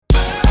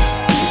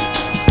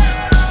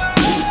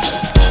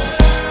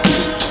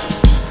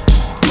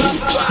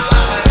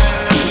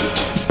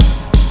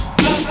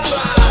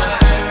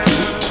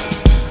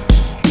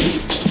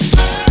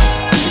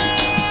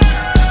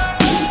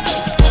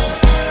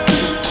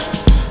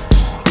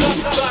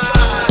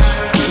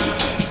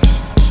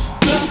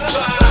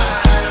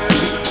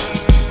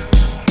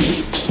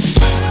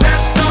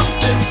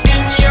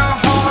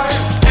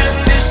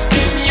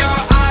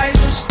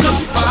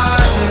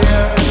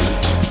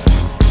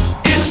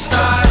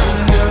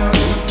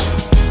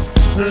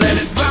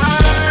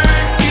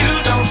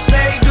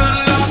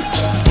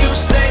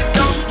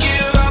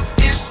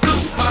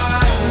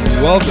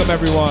Welcome,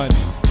 everyone, to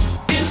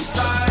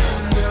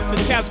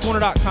the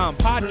CavsCorner.com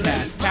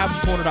podcast,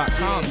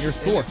 CavsCorner.com, your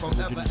source for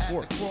Virginia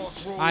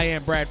sports. I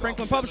am Brad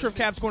Franklin, publisher of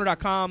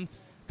CavsCorner.com,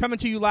 coming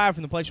to you live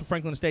from the palatial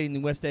Franklin Estate in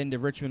the West End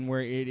of Richmond, where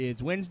it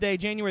is Wednesday,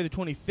 January the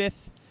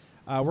 25th.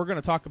 We're going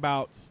to talk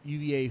about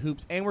UVA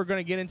hoops, and we're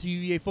going to get into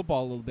UVA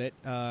football a little bit.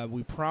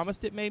 We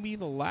promised it maybe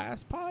the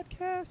last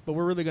podcast, but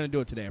we're really going to do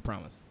it today, I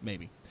promise,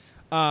 maybe.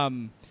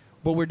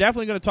 But we're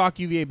definitely going to talk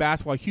UVA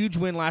basketball. Huge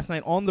win last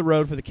night on the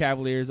road for the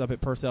Cavaliers up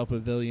at Purcell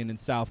Pavilion in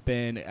South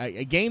Bend.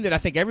 A game that I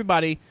think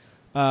everybody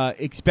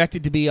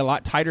expected to be a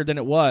lot tighter than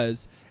it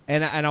was.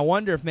 And I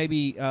wonder if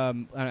maybe,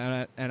 and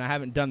I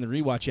haven't done the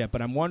rewatch yet,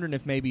 but I'm wondering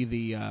if maybe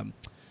the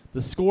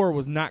score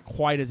was not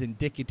quite as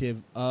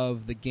indicative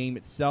of the game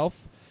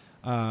itself.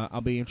 I'll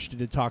be interested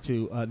to talk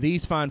to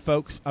these fine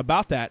folks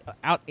about that.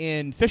 Out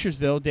in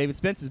Fishersville, David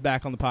Spence is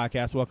back on the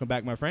podcast. Welcome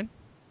back, my friend.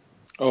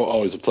 Oh,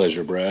 always a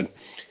pleasure, Brad.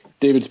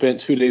 David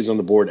Spence, Who Dave's on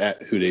the board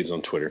at Who Dave's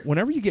on Twitter.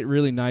 Whenever you get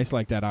really nice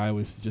like that, I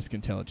always just can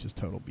tell it's just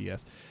total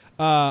BS.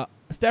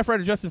 Staff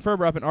writer Justin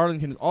Ferber up in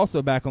Arlington is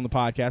also back on the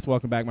podcast.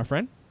 Welcome back, my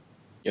friend.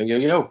 Yo, yo,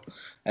 yo.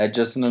 At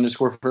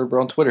Justin_Ferber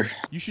on Twitter.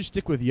 You should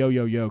stick with yo,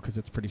 yo, yo because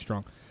it's pretty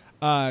strong.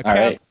 All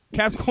right.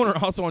 Cavs Corner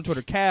also on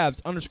Twitter,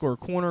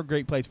 Cavs_Corner.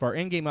 Great place for our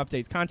in-game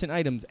updates, content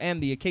items,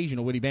 and the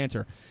occasional witty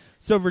banter.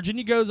 So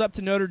Virginia goes up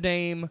to Notre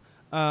Dame.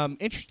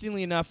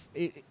 Interestingly enough,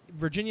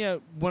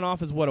 Virginia went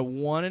off as, a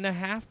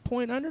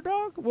 1.5-point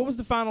underdog? What was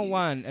the final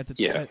line at the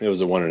Yeah, it was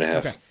a 1.5.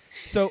 Okay.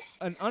 So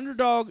an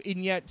underdog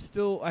and yet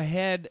still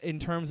ahead in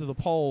terms of the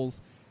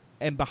polls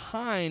and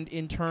behind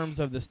in terms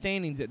of the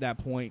standings at that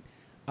point.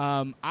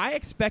 I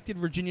expected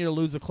Virginia to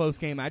lose a close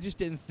game. I just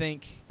didn't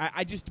think –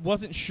 I just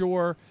wasn't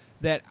sure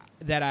that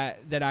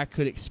I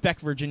could expect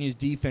Virginia's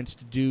defense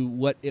to do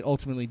what it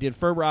ultimately did.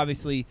 Ferber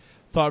obviously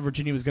thought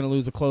Virginia was going to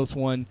lose a close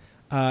one.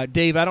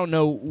 Dave, I don't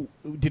know.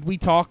 Did we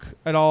talk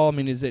at all? I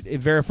mean, is it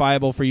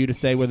verifiable for you to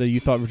say whether you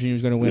thought Virginia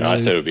was going to win? No, I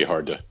said it would be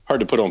hard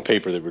to put on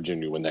paper that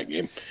Virginia would win that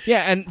game.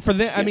 Yeah, and for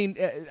them, yeah. I mean,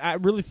 I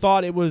really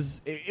thought it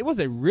was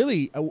a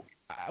really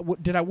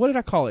what did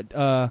I call it?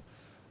 A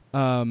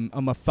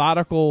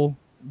methodical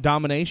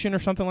domination or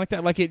something like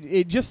that. Like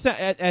it just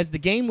as the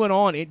game went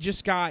on, it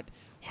just got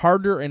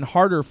harder and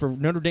harder for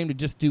Notre Dame to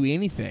just do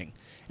anything.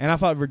 And I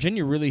thought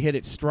Virginia really hit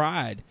its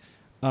stride.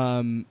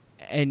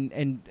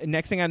 And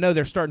next thing I know,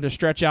 they're starting to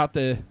stretch out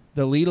the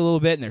lead a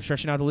little bit, and they're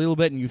stretching out the lead a little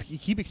bit, and you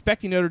keep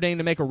expecting Notre Dame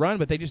to make a run,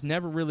 but they just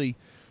never really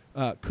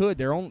could.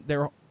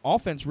 Their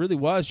offense really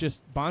was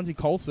just Bonzie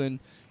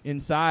Colson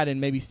inside and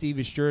maybe Steve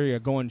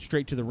Esturia going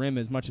straight to the rim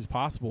as much as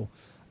possible.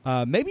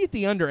 Maybe at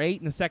the under 8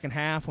 in the second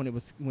half when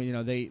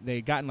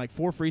they gotten like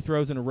 4 free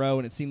throws in a row,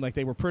 and it seemed like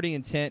they were pretty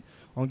intent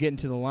on getting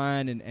to the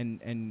line,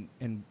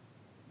 and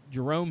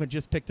Jerome had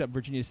just picked up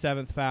Virginia's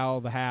 7th foul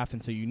of the half,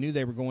 and so you knew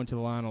they were going to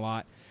the line a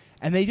lot.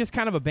 And they just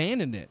kind of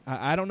abandoned it.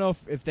 I don't know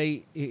if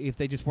they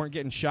just weren't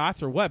getting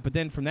shots or what. But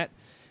then from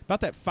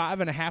about that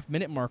 5.5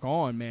 minute mark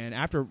on, man,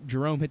 after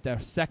Jerome hit the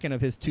second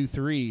of his 2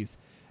 threes,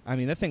 I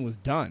mean, that thing was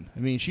done.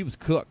 I mean, she was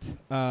cooked.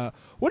 What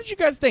did you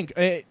guys think?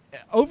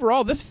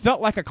 Overall, this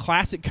felt like a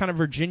classic kind of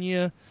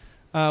Virginia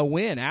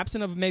win.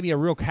 Absent of maybe a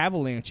real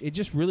avalanche, it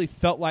just really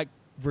felt like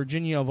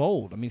Virginia of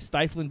old. I mean,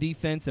 stifling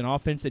defense and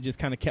offense that just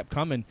kind of kept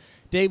coming.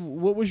 Dave,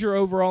 what was your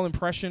overall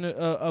impression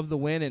of the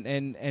win?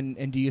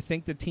 And do you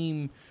think the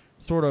team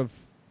sort of,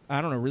 I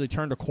don't know, really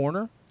turned a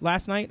corner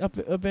last night up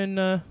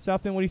in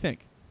South Bend? What do you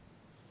think?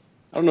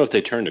 I don't know if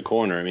they turned a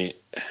corner. I mean,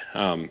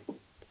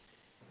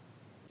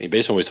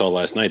 based on what we saw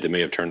last night, they may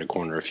have turned a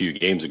corner a few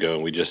games ago,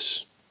 and we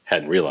just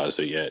hadn't realized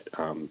it yet.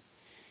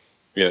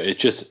 It's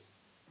just,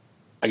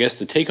 I guess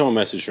the take-home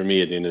message for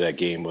me at the end of that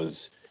game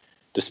was,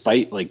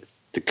 despite like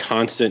the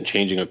constant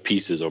changing of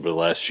pieces over the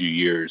last few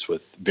years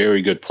with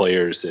very good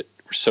players that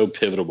were so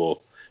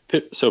pivotal.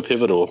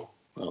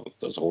 Oh,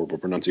 that was a horrible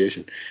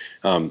pronunciation.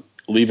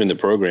 Leaving the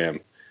program,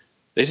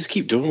 they just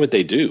keep doing what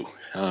they do.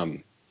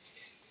 And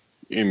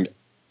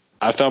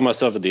I found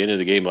myself at the end of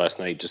the game last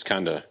night just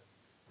kind of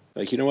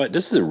like, you know what?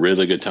 This is a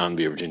really good time to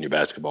be a Virginia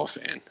basketball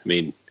fan. I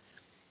mean,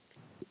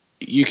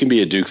 you can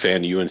be a Duke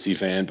fan, a UNC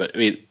fan, but I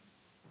mean,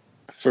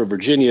 for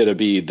Virginia to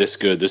be this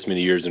good this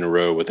many years in a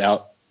row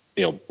without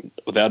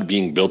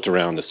being built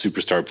around a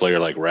superstar player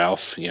like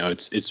Ralph,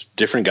 it's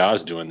different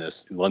guys doing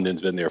this.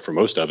 London's been there for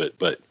most of it,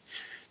 but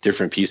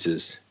different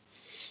pieces.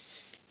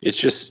 It's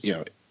just,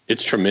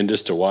 it's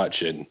tremendous to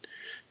watch, and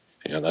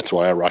that's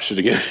why I watched it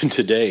again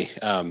today.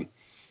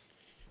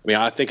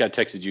 I think I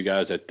texted you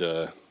guys with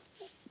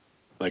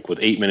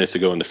 8 minutes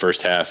ago in the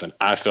first half, and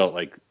I felt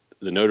like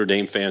the Notre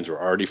Dame fans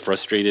were already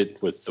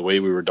frustrated with the way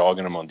we were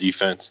dogging them on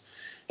defense,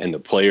 and the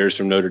players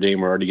from Notre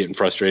Dame were already getting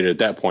frustrated. At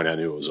that point, I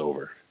knew it was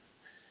over.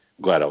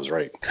 I'm glad I was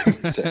right.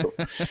 So.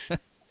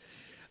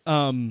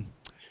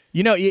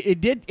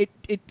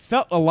 It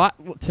felt a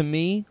lot to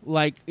me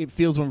like it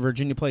feels when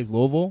Virginia plays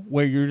Louisville,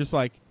 where you're just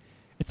like,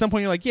 at some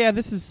point you're like, yeah,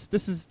 this is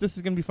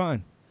going to be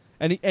fine,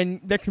 and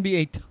there can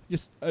be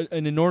an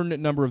inordinate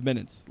number of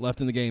minutes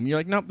left in the game. And you're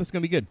like, nope, this is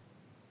going to be good.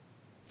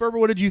 Ferber,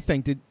 what did you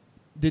think?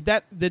 Did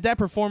that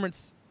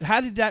performance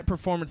that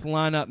performance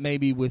line up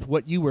maybe with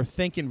what you were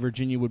thinking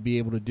Virginia would be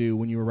able to do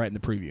when you were writing the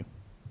preview?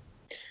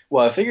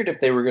 Well, I figured if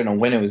they were going to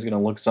win, it was going to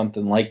look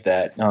something like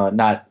that.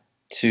 Not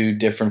too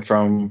different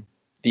from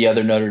the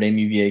other Notre Dame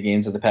UVA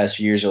games of the past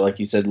few years, or like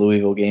you said,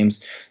 Louisville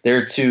games. There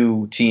are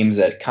two teams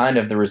that kind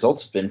of the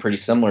results have been pretty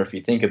similar if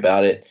you think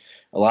about it.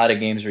 A lot of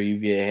games where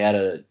UVA had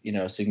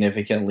a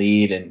significant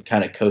lead and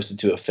kind of coasted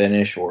to a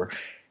finish, or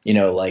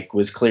like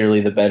was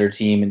clearly the better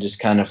team and just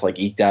kind of like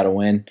eked out a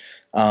win.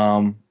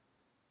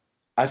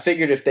 I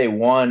figured if they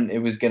won, it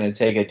was going to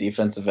take a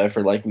defensive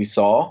effort like we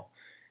saw.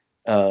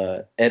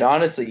 And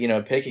honestly,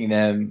 picking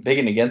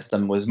against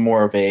them was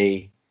more of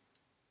a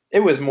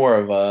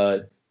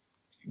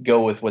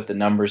go with what the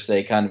numbers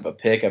say kind of a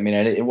pick. I mean,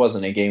 it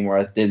wasn't a game where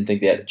I didn't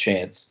think they had a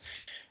chance.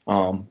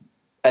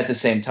 At the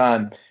same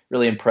time,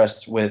 really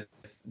impressed with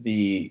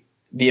the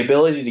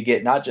ability to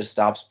get not just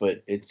stops,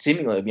 but it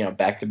seemingly,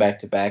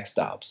 back-to-back-to-back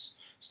stops,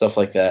 stuff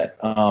like that.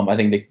 I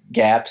think the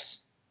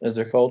gaps, as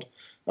they're called,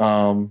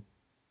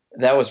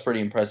 that was pretty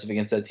impressive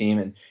against that team,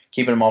 and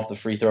keeping them off the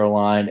free throw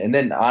line. And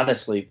then,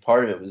 honestly,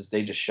 part of it was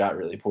they just shot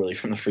really poorly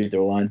from the free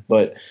throw line.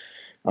 But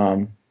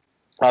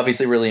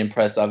obviously really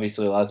impressed.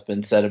 Obviously, a lot's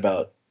been said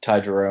about Ty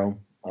Jerome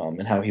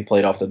and how he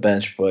played off the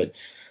bench. But,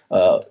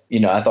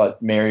 I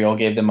thought Mariel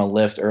gave them a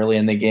lift early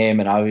in the game,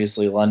 and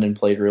obviously London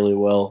played really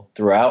well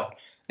throughout.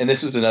 And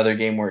this was another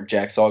game where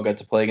Jack Saul got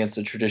to play against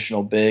a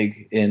traditional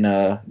big in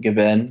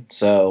Gaben.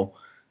 So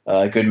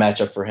good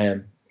matchup for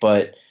him.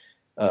 But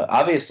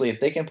obviously, if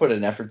they can put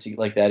an effort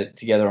like that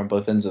together on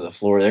both ends of the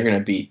floor, they're going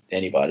to beat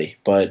anybody.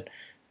 But,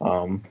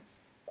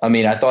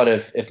 I thought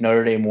if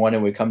Notre Dame won,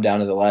 it would come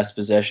down to the last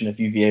possession. If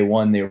UVA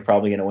won, they were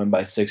probably going to win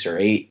by 6 or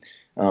 8.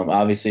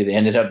 Obviously, they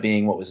ended up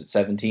being,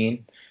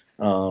 17,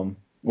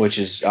 which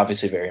is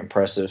obviously very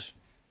impressive.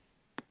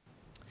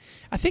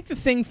 I think the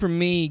thing for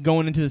me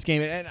going into this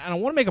game, and I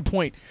want to make a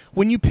point,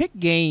 when you pick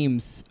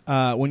games,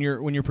 when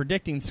you're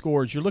predicting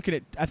scores, you're looking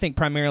at, I think,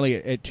 primarily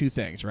at two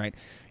things, right?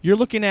 You're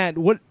looking at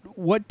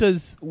what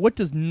does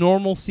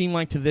normal seem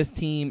like to this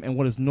team, and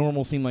what does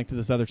normal seem like to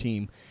this other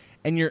team,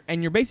 and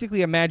you're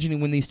basically imagining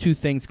when these two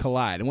things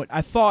collide. And what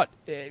I thought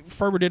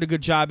Ferber did a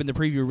good job in the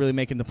preview, really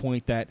making the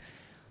point that,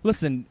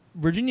 listen,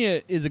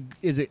 Virginia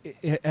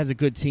has a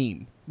good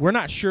team. We're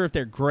not sure if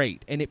they're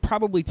great, and it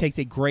probably takes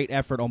a great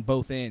effort on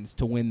both ends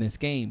to win this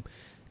game.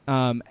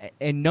 And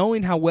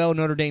knowing how well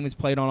Notre Dame has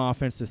played on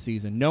offense this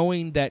season,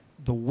 knowing that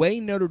the way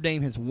Notre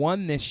Dame has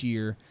won this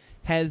year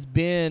has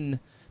been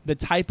the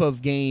type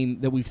of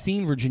game that we've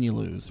seen Virginia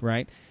lose,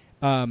 right?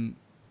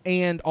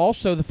 And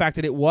also the fact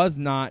that it was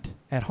not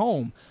at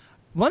home.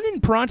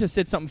 London Perrantes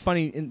said something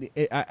funny,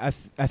 I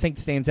think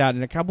stands out,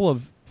 and a couple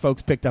of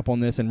folks picked up on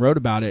this and wrote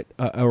about it,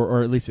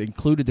 or at least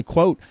included the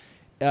quote.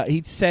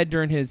 He said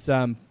during his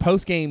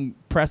post-game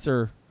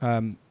presser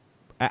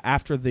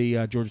after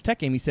the Georgia Tech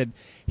game, he said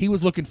he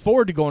was looking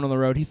forward to going on the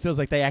road. He feels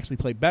like they actually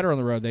play better on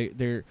the road.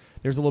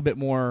 There's a little bit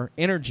more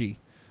energy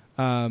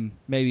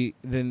maybe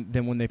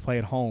than when they play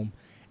at home.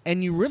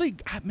 And you really,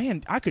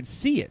 man, I could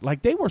see it.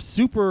 Like, they were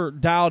super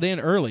dialed in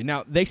early.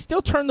 Now, they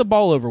still turned the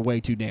ball over way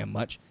too damn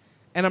much,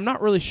 and I'm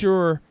not really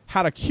sure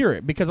how to cure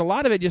it, because a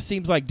lot of it just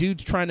seems like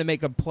dudes trying to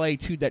make a play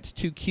that's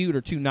too cute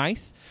or too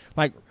nice,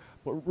 like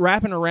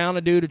wrapping around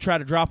a dude to try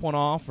to drop one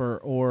off,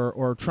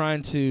 or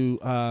trying to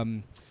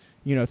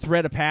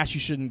thread a pass you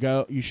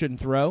shouldn't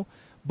throw.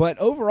 But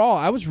overall,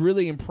 I was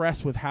really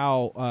impressed with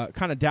how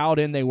kind of dialed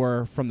in they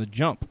were from the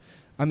jump.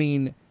 I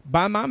mean,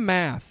 by my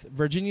math,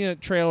 Virginia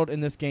trailed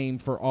in this game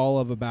for all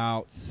of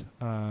about,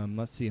 a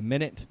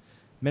minute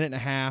and a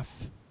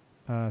half,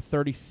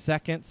 30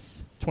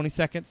 seconds, 20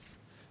 seconds.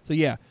 So,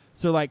 yeah.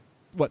 So,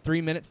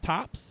 3 minutes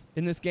tops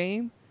in this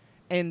game?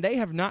 And they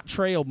have not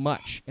trailed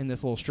much in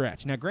this little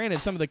stretch. Now, granted,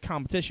 some of the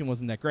competition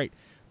wasn't that great.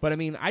 But,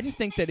 I just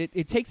think that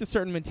it takes a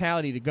certain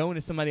mentality to go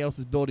into somebody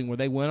else's building where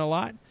they win a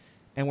lot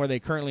and where they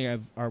currently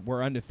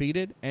were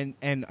undefeated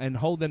and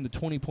hold them to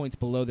 20 points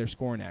below their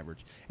scoring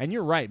average. And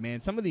you're right,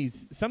 man. Some of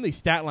these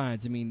stat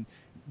lines,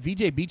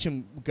 VJ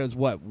Beecham goes,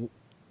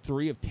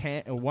 3 of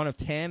 10 or 1 of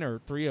 10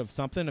 or 3 of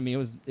something? It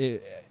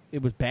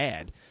was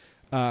bad.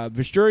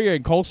 Visturia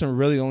and Colson were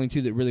really the only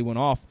two that really went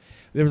off.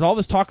 There was all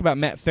this talk about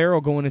Matt Farrell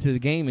going into the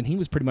game, and he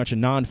was pretty much a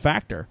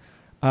non-factor.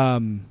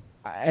 And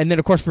then,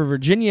 of course, for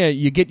Virginia,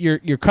 you get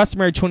your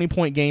customary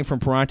 20-point game from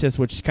Perrantes,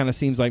 which kind of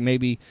seems like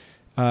maybe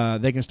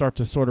they can start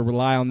to sort of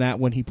rely on that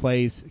when he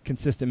plays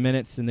consistent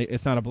minutes and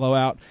it's not a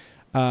blowout.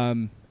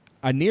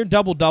 A near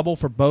double-double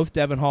for both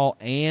Devin Hall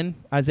and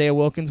Isaiah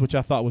Wilkins, which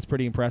I thought was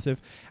pretty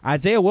impressive.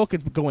 Isaiah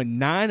Wilkins going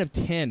 9 of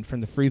 10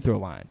 from the free throw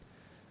line.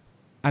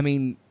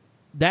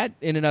 That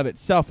in and of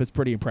itself is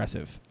pretty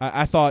impressive.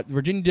 I thought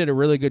Virginia did a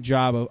really good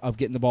job of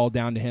getting the ball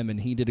down to him, and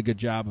he did a good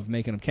job of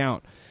making them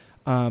count.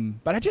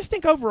 But I just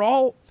think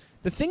overall,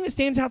 the thing that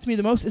stands out to me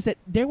the most is that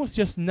there was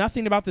just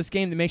nothing about this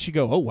game that makes you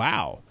go, oh,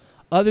 wow,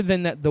 other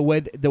than that the way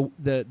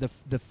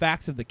the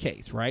facts of the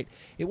case, right?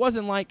 It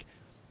wasn't like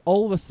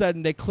all of a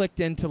sudden they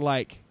clicked into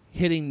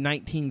hitting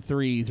 19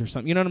 threes or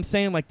something. You know what I'm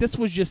saying? This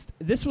was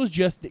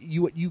just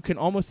you can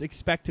almost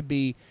expect to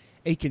be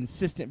a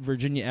consistent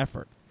Virginia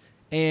effort.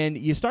 And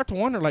you start to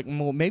wonder, like,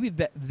 well, maybe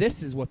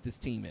this is what this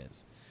team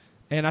is.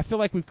 And I feel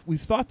like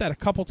we've thought that a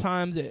couple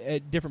times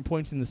at different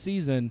points in the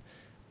season.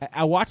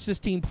 I watch this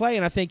team play,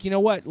 and I think, you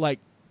know what, like,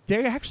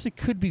 they actually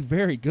could be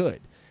very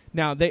good.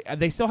 Now,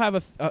 they still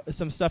have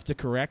some stuff to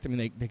correct. I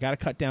mean, they got to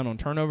cut down on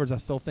turnovers. I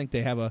still think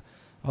they have a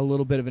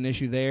little bit of an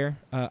issue there.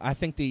 I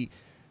think the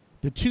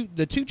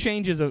two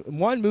changes of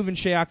one, moving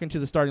Shayok into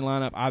the starting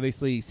lineup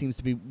obviously seems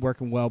to be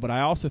working well, but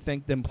I also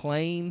think them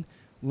playing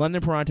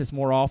London Perrantes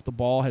more off the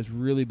ball has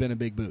really been a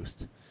big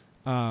boost.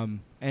 And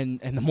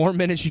the more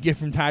minutes you get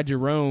from Ty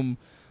Jerome,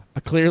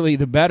 clearly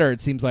the better, it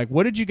seems like.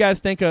 What did you guys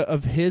think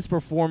of his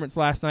performance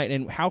last night,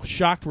 and how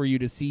shocked were you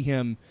to see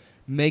him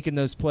making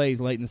those plays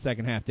late in the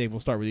second half? Dave, we'll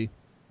start with you.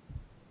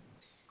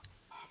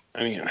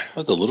 I mean, I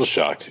was a little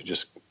shocked.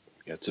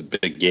 It's a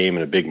big game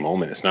and a big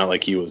moment. It's not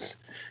like he was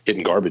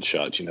hitting garbage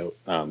shots,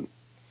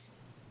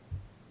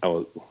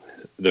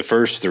 the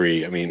first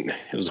three, I mean,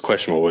 it was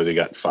questionable whether they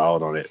got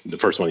fouled on it. The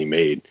first one he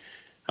made,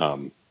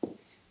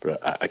 but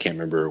I can't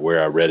remember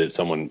where I read it.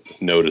 Someone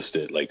noticed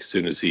it, like, as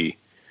soon as he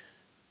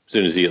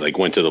like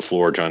went to the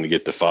floor trying to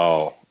get the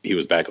foul, he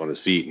was back on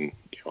his feet and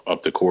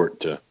up the court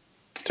to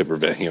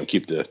prevent,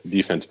 keep the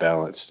defense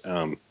balanced.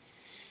 And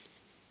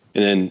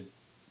then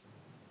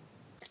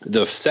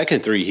the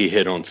second three he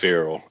hit on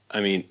Farrell, I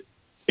mean,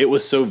 it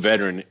was so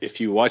veteran. If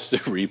you watch the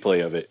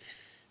replay of it,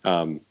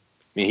 I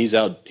mean,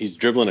 he's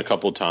dribbling a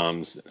couple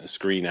times,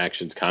 screen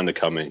action's kind of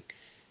coming,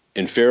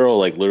 and Farrell,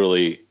 like,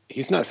 literally,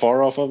 he's not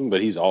far off of him,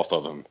 but he's off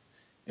of him.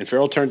 And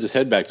Farrell turns his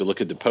head back to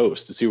look at the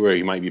post to see where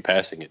he might be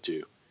passing it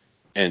to.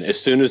 And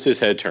as soon as his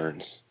head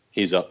turns,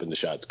 he's up and the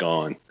shot's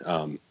gone.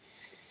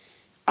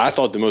 I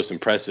thought the most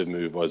impressive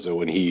move was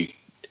when I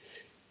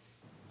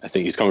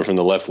think he's coming from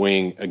the left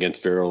wing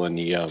against Farrell, and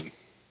he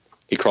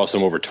crossed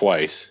him over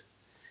twice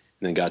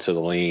and then got to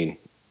the lane.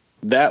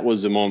 That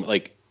was the moment,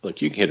 like,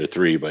 look, you can hit a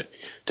three, but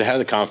to have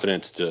the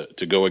confidence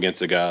to go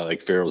against a guy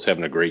like Farrell's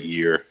having a great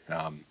year,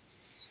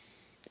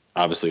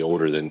 obviously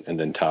older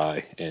than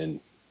Ty, and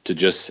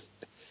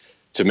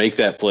to make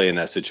that play in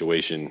that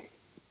situation,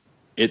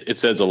 it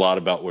says a lot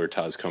about where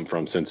Ty's come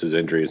from since his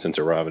injury and since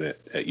arriving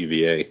at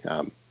UVA.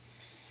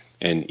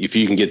 And if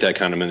you can get that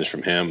kind of minutes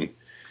from him,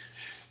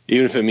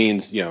 even if it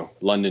means,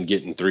 London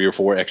getting 3 or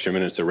 4 extra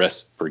minutes of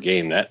rest per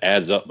game, that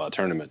adds up by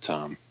tournament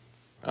time.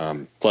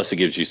 Plus, it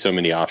gives you so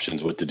many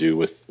options what to do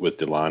with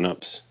the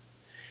lineups.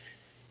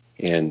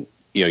 And,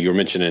 you were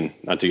mentioning,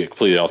 not to get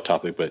completely off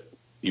topic, but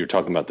you were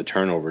talking about the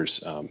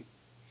turnovers.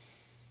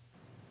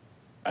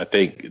 I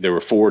think there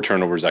were 4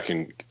 turnovers I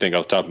can think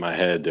off the top of my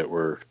head that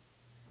were,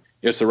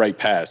 it's the right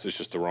pass. It's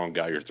just the wrong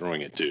guy you're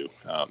throwing it to.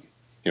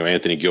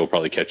 Anthony Gill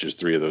probably catches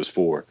 3 of those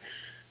 4.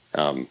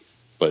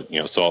 But,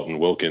 Salt and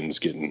Wilkins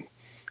getting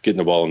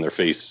the ball in their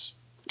face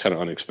kind of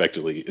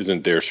unexpectedly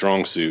isn't their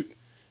strong suit.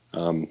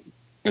 And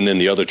then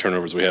the other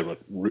turnovers we had,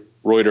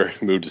 Reuter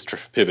moved his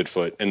pivot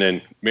foot. And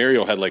then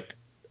Mario had like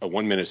a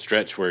 1-minute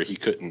stretch where he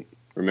couldn't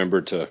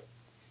remember to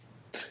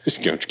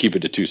keep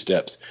it to 2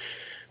 steps.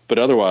 But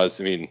otherwise,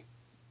 I mean,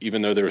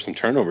 even though there were some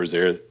turnovers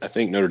there, I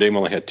think Notre Dame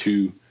only had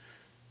 2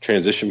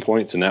 transition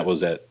points, and that was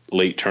that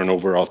late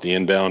turnover off the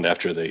inbound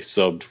after they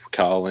subbed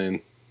Kyle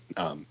in.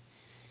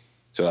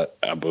 So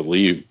I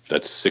believe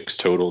that's 6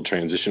 total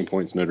transition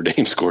points Notre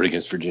Dame scored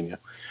against Virginia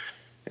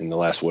in the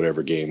last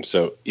whatever game.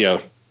 So,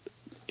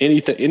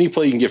 any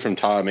play you can get from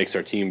Ty makes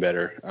our team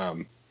better.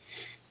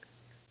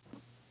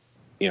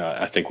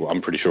 I think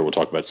I'm pretty sure we'll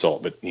talk about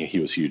Salt, but he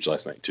was huge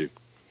last night too.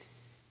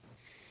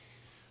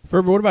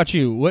 Ferber, what about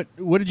you?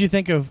 What did you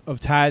think of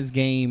Ty's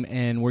game,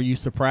 and were you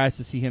surprised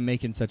to see him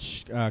making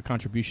such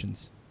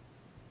contributions?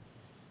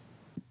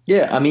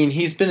 Yeah, I mean,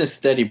 he's been a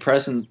steady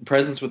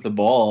presence with the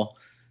ball.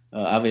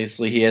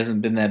 Obviously, he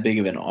hasn't been that big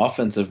of an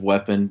offensive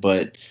weapon,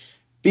 but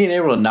being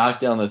able to knock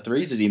down the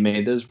threes that he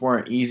made, those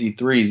weren't easy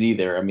threes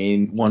either. I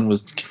mean, one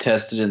was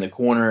contested in the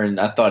corner, and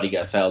I thought he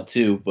got fouled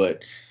too,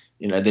 but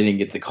they didn't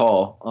get the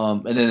call.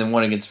 And then the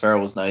one against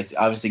Farrell was nice.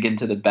 Obviously, getting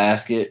to the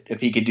basket, if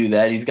he could do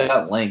that, he's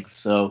got length,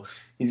 so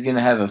he's going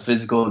to have a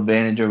physical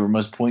advantage over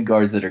most point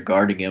guards that are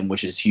guarding him,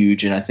 which is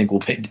huge, and I think will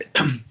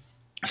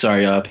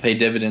pay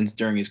dividends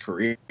during his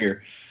career.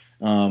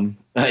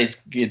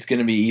 It's going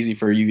to be easy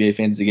for UVA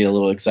fans to get a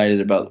little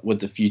excited about what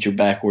the future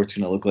backcourt's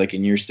going to look like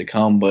in years to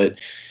come. But,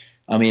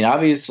 I mean,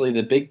 obviously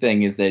the big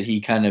thing is that he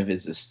kind of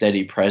is a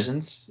steady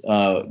presence.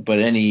 But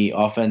any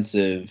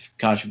offensive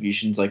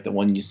contributions like the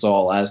one you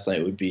saw last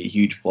night would be a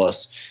huge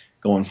plus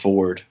going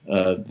forward.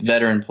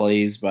 Veteran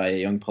plays by a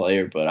young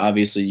player, but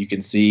obviously you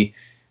can see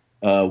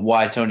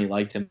why Tony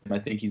liked him. I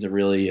think he's a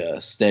really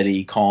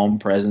steady, calm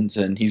presence,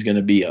 and he's going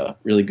to be a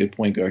really good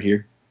point guard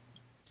here.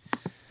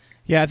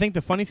 Yeah, I think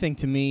the funny thing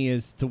to me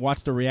is to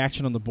watch the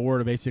reaction on the board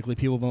of basically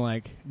people being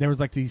like, there was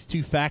like these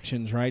 2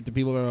 factions, right? The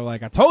people that were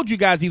like, I told you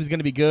guys he was going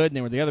to be good, and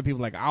there were the other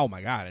people like, oh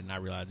my God, I did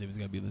not realize he was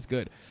going to be this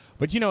good.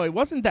 But, it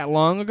wasn't that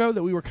long ago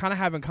that we were kind of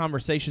having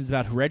conversations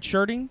about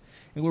redshirting,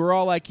 and we were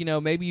all like,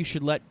 maybe you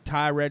should let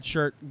Ty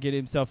redshirt, get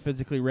himself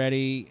physically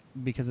ready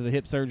because of the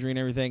hip surgery and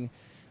everything.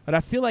 But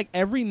I feel like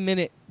every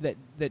minute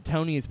that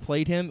Tony has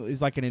played him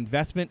is like an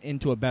investment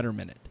into a better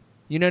minute.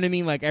 You know what I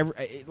mean?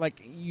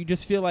 Like you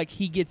just feel like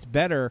he gets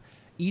better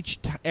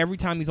every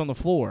time he's on the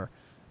floor.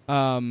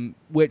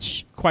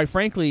 Which, quite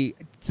frankly,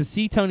 to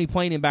see Tony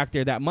playing him back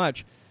there that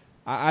much,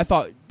 I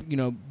thought,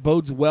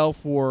 bodes well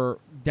for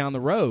down the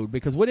road,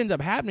 because what ends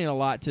up happening a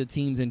lot to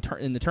teams in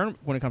the tournament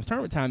when it comes to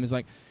tournament time is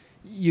like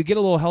you get a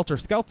little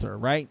helter-skelter,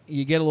 right?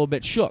 You get a little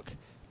bit shook.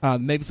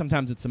 Maybe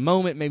sometimes it's a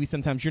moment. Maybe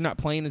sometimes you're not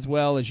playing as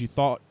well as you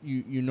thought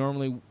you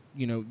normally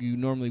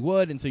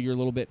would, and so you're a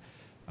little bit,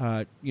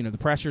 the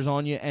pressure's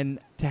on you. And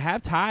to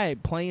have Ty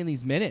playing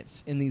these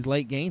minutes in these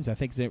late games, I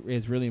think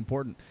is really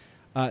important.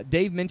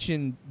 Dave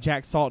mentioned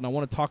Jack Salt, and I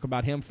want to talk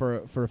about him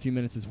for a few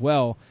minutes as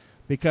well,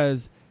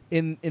 because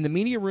in the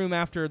media room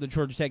after the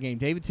Georgia Tech game,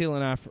 David Teal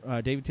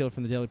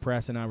from the Daily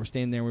Press and I were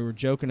standing there. We were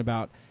joking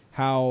about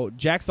how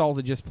Jack Salt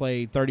had just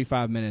played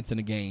 35 minutes in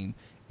a game,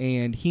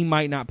 and he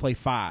might not play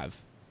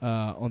 5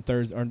 on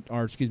Thursday,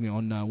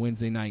 on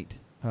Wednesday night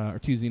or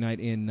Tuesday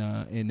night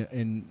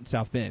in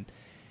South Bend,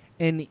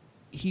 and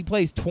he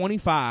plays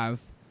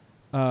 25.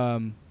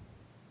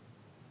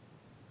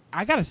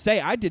 I gotta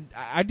say, I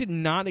did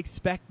not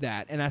expect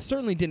that, and I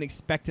certainly didn't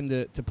expect him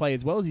to play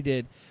as well as he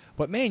did.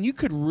 But man, you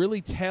could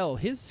really tell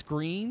his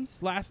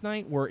screens last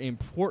night were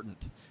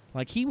important.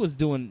 Like, he was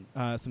doing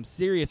some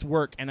serious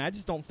work, and I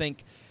just don't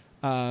think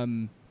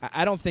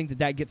I don't think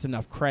that gets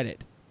enough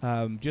credit.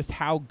 Just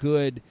how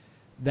good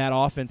that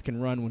offense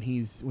can run when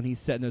he's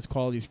setting those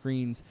quality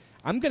screens.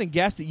 I'm gonna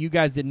guess that you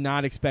guys did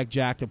not expect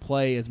Jack to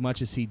play as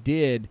much as he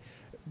did.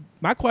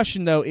 My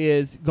question, though,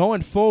 is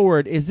going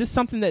forward, is this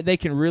something that they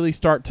can really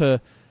start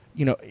to,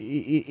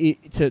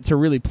 to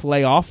really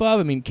play off of?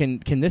 I mean,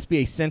 can this be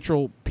a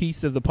central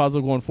piece of the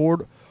puzzle going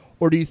forward,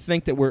 or do you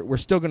think that we're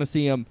still going to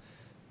see him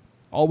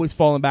always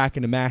falling back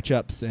into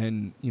matchups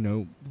and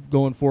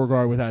going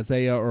foreguard with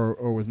Isaiah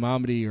or with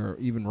Mamadi or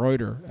even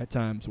Reuter at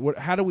times?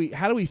 How do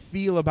we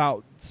feel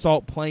about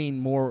Salt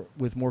playing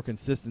with more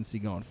consistency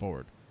going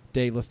forward?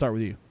 Dave, let's start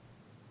with you.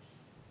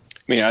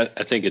 I mean,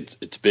 I think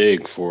it's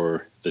big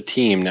for the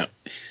team. Now,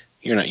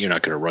 you're not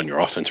going to run your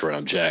offense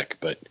around Jack,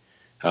 but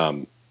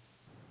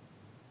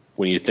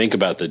when you think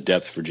about the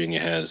depth Virginia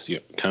has,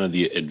 kind of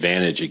the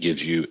advantage it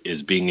gives you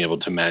is being able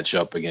to match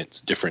up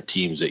against different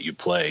teams that you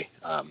play.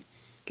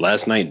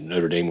 Last night,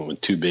 Notre Dame went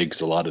with 2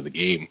 bigs a lot of the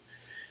game,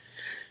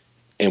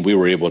 and we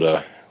were able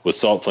to, with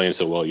Salt playing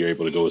so well, you're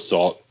able to go with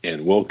Salt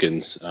and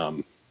Wilkins.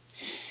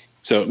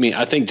 So, I mean,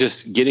 I think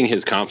just getting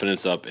his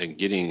confidence up and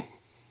getting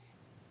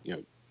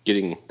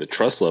the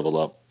trust level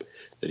up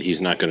that he's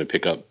not going to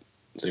pick up,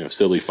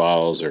 silly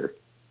fouls or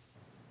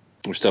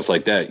stuff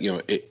like that.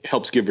 It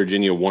helps give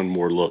Virginia one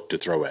more look to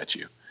throw at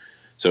you.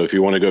 So if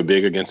you want to go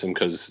big against them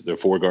because their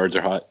 4 guards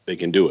are hot, they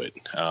can do it.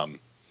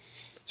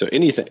 So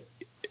anything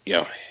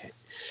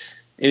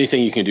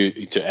you can do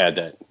to add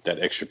that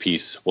extra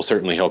piece will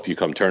certainly help you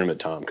come tournament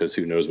time, because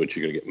who knows what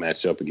you're going to get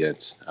matched up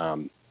against.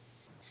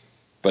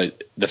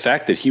 But the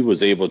fact that he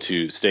was able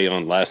to stay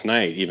on last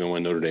night, even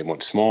when Notre Dame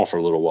went small for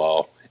a little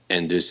while,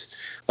 and just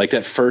like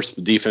that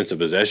first defensive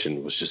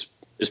possession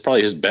is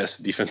probably his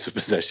best defensive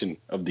possession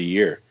of the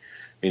year.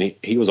 I mean,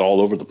 he was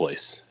all over the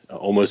place,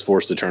 almost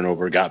forced a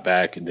turnover, got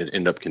back, and then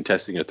ended up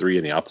contesting a 3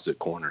 in the opposite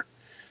corner.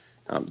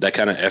 That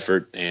kind of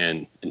effort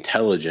and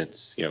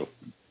intelligence,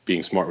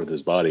 being smart with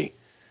his body,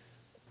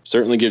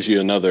 certainly gives you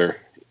another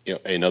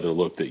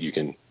look that you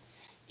can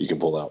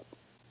pull out.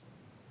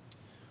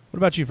 What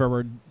about you,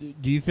 Ferber?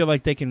 Do you feel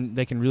like they can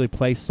really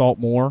play Salt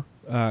more,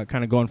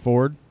 kind of going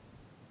forward?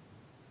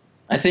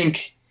 I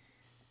think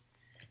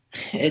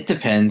it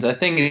depends. I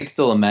think it's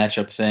still a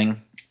matchup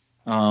thing.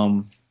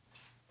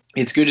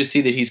 It's good to see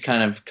that he's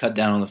kind of cut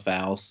down on the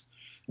fouls.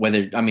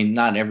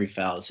 Not every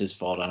foul is his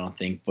fault, I don't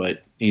think,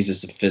 but he's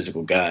just a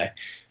physical guy.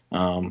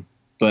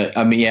 But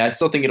I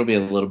still think it'll be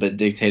a little bit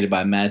dictated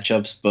by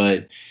matchups,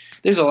 but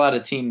there's a lot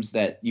of teams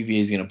that UVA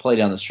is going to play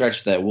down the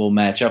stretch that will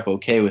match up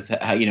okay with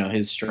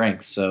his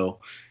strengths. So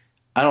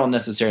I don't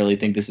necessarily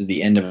think this is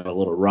the end of a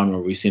little run where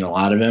we've seen a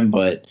lot of him,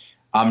 but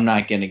I'm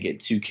not going to get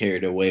too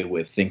carried away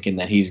with thinking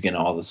that he's going to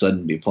all of a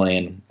sudden be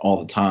playing all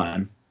the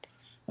time.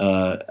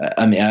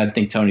 I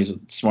think Tony's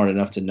smart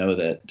enough to know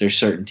that there's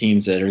certain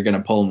teams that are going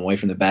to pull him away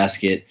from the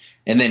basket,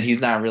 and then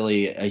he's not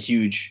really a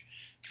huge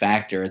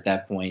factor at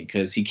that point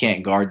because he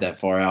can't guard that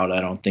far out,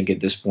 I don't think, at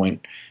this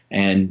point.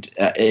 And,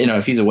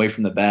 if he's away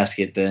from the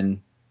basket,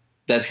 then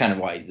that's kind of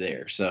why he's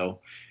there. So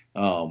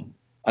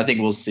I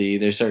think we'll see.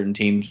 There's certain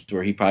teams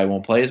where he probably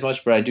won't play as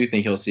much, but I do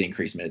think he'll see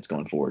increased minutes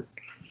going forward.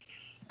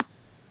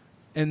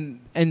 And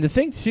the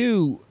thing,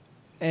 too,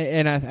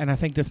 and I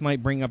think this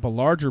might bring up a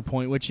larger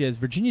point, which is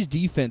Virginia's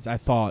defense, I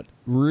thought,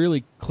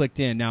 really clicked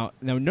in. Now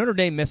Notre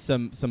Dame missed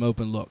some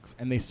open looks,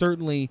 and they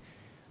certainly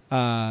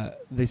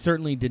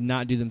did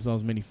not do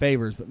themselves many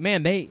favors. But,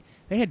 man, they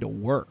had to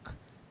work.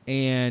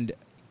 And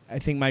I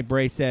think Mike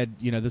Bray said,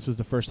 this was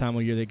the first time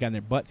all year they'd gotten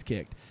their butts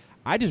kicked.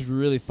 I just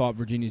really thought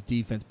Virginia's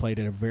defense played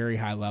at a very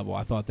high level.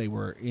 I thought they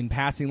were in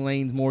passing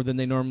lanes more than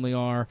they normally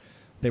are.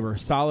 They were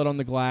solid on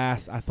the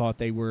glass. I thought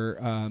they were,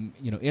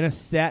 in a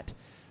set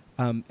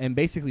and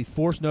basically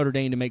forced Notre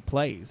Dame to make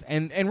plays.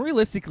 And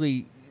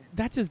realistically,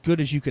 that's as good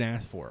as you can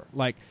ask for.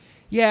 Like,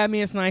 Yeah, I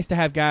mean, it's nice to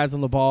have guys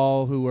on the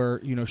ball who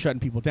are, shutting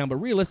people down. But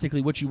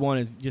realistically, what you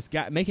want is just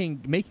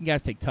making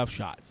guys take tough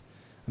shots.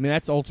 I mean,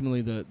 that's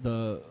ultimately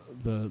the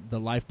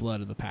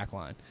lifeblood of the pack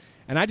line.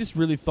 And I just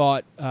really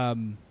thought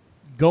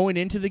going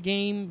into the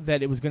game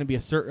that it was going to be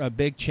a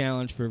big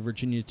challenge for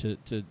Virginia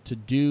to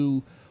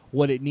do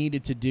what it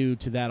needed to do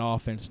to that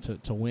offense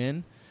to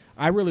win.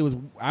 I was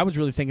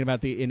really thinking about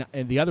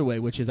the other way,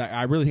 which is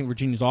I really think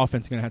Virginia's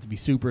offense is going to have to be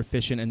super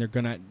efficient, and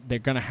they're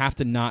gonna have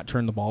to not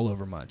turn the ball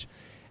over much.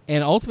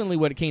 And ultimately,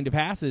 what it came to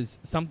pass is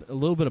a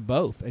little bit of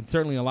both, and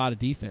certainly a lot of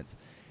defense.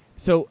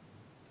 So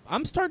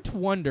I'm starting to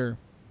wonder.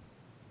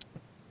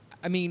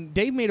 I mean,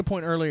 Dave made a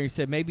point earlier. He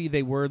said maybe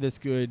they were this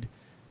good.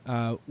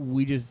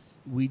 We just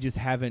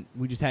hadn't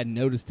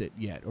noticed it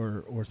yet,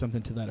 or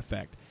something to that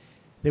effect.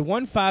 They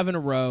won 5 in a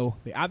row.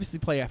 They obviously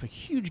play off a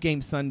huge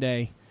game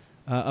Sunday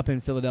up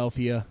in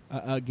Philadelphia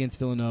against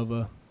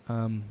Villanova.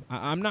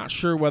 I'm not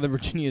sure whether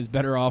Virginia is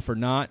better off or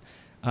not,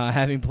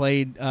 having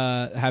played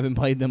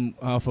them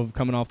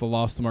coming off the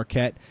loss to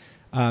Marquette.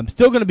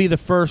 Still going to be the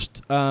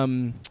first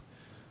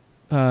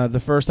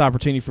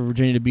opportunity for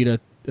Virginia to beat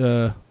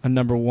a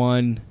number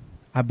one,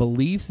 I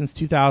believe, since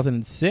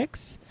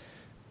 2006.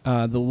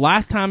 The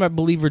last time I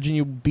believe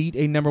Virginia beat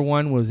a number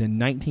one was in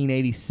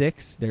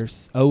 1986. They're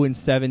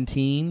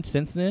 0-17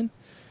 since then.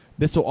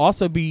 This will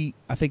also be,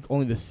 I think,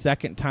 only the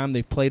second time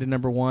they've played a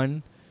number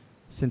one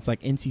since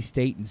like NC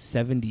State in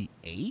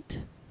 78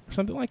 or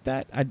something like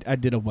that. I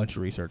did a bunch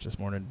of research this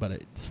morning,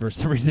 but for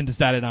some reason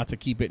decided not to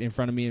keep it in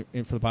front of me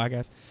for the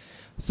podcast.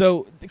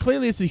 So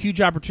clearly it's a huge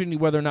opportunity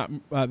whether or not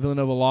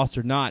Villanova lost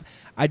or not.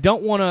 I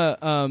don't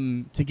want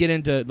to get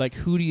into like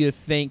who do you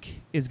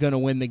think is going to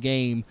win the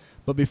game.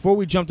 But before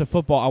we jump to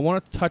football, I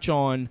want to touch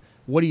on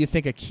what do you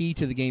think a key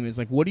to the game is.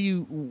 Like, what do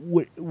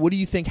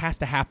you think has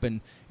to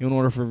happen in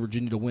order for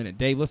Virginia to win it?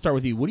 Dave, let's start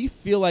with you. What do you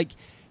feel like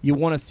you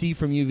want to see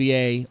from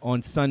UVA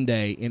on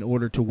Sunday in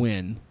order to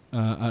win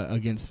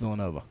against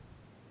Villanova?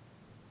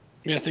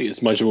 Yeah, I think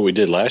it's much of what we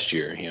did last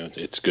year.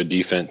 It's good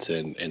defense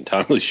and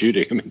timely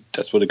shooting. I mean,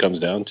 that's what it comes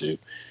down to.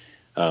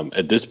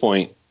 At this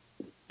point,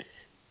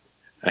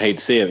 I hate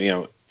to say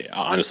it,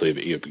 honestly,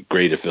 it'd be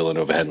great if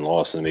Villanova hadn't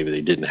lost and maybe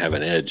they didn't have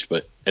an edge.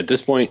 But at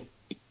this point,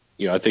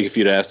 I think if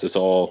you'd asked us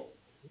all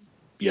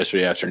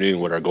yesterday afternoon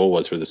what our goal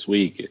was for this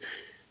week,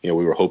 we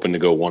were hoping to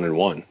go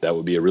 1-1. That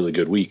would be a really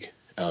good week.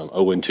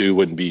 0-2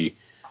 wouldn't be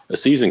a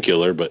season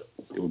killer, but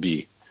it would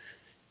be,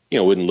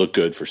 wouldn't look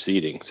good for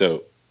seeding.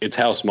 So it's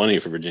house money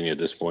for Virginia at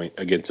this point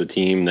against a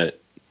team that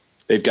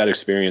they've got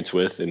experience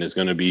with and is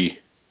going to be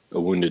a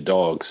wounded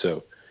dog.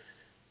 So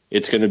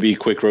it's going to be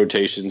quick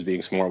rotations,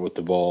 being smart with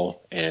the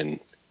ball, and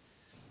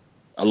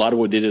a lot of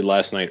what they did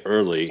last night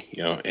early,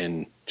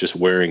 and just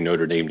wearing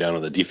Notre Dame down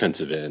on the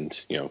defensive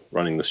end,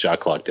 running the shot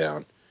clock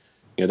down,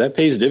 that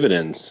pays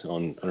dividends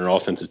on an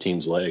offensive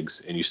team's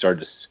legs. And you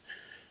start to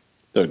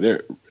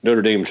look,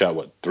 Notre Dame shot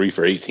 3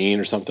 for 18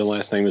 or something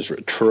last night. It was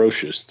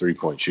atrocious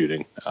 3-point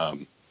shooting.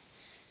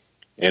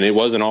 And it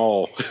wasn't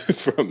all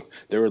from,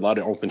 there were a lot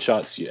of open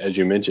shots, as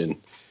you mentioned.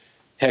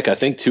 Heck, I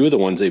think 2 of the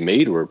ones they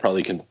made were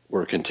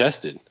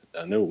contested.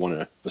 I know one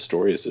of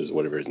Pistorius's,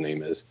 whatever his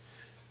name is,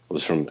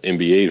 was from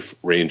NBA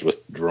range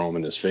with Jerome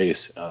in his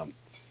face.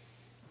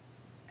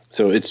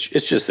 So it's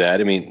just that.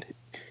 I mean,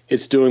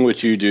 it's doing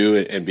what you do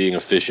and being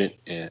efficient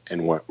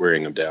and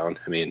wearing them down.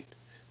 I mean,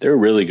 they're a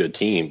really good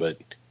team, but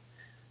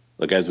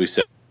look, as we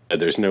said,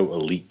 there's no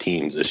elite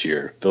teams this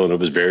year.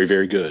 Villanova's very,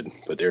 very good,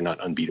 but they're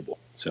not unbeatable.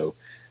 So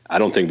I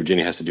don't think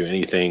Virginia has to do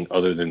anything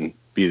other than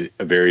be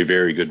a very,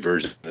 very good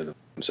version of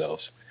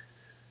themselves.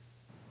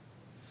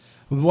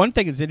 One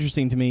thing that's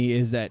interesting to me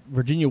is that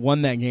Virginia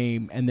won that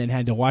game and then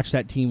had to watch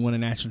that team win a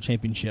national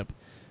championship.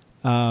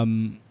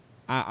 I'm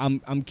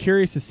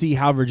curious to see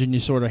how Virginia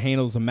sort of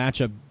handles the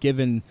matchup,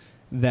 given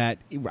that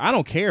I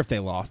don't care if they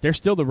lost. They're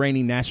still the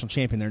reigning national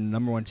champion. They're the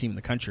number one team in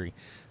the country.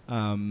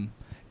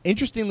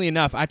 Interestingly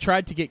enough, I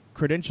tried to get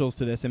credentials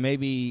to this, and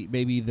maybe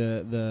the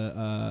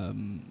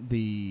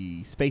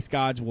space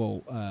gods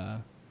will.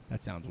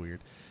 That sounds weird.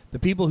 The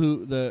people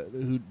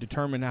who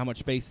determine how much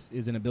space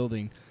is in a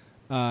building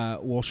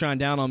will shine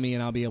down on me,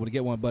 and I'll be able to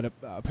get one. But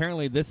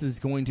apparently, this is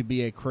going to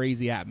be a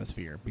crazy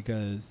atmosphere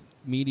because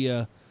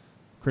media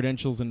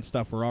credentials and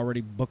stuff were already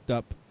booked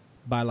up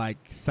by like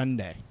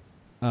Sunday,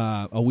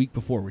 a week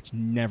before, which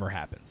never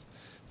happens.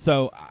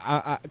 So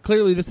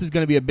clearly, this is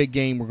going to be a big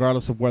game,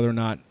 regardless of whether or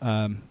not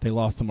they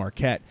lost to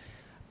Marquette.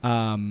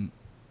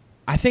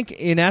 I think,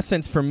 in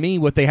essence, for me,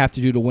 what they have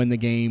to do to win the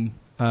game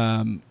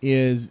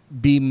is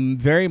be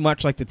very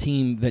much like the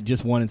team that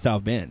just won in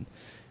South Bend.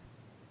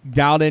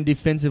 Dialed in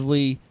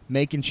defensively,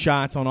 making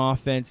shots on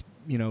offense,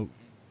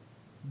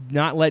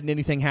 not letting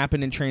anything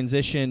happen in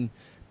transition,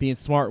 being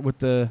smart with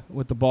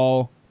the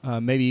ball,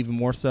 maybe even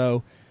more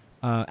so,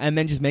 and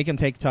then just make them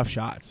take tough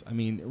shots. I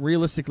mean,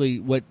 realistically,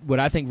 what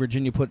I think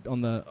Virginia put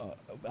on the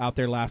out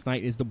there last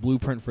night is the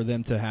blueprint for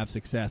them to have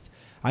success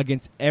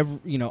against every.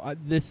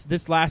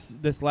 This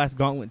last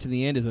gauntlet to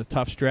the end is a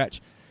tough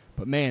stretch,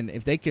 but man,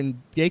 if they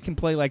can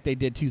play like they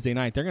did Tuesday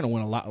night, they're going to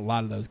win a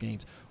lot of those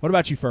games. What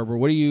about you, Ferber?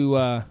 What do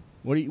you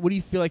What do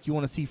you feel like you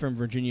want to see from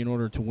Virginia in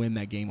order to win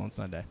that game on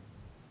Sunday?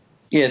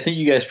 Yeah, I think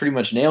you guys pretty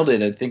much nailed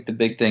it. I think the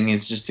big thing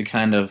is just to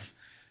kind of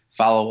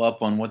follow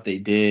up on what they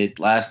did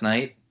last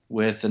night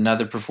with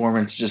another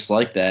performance just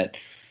like that.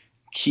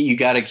 You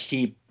got to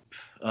keep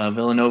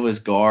Villanova's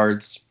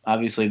guards.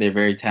 Obviously, they're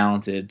very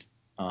talented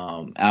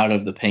out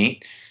of the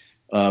paint.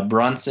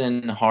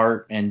 Brunson,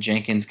 Hart, and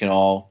Jenkins can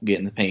all get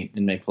in the paint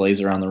and make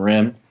plays around the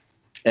rim.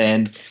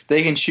 And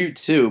they can shoot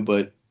too,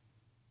 but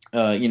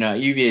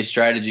UVA's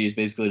strategy is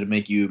basically to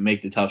make you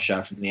make the tough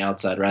shot from the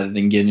outside rather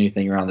than get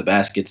anything around the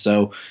basket.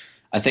 So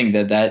I think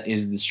that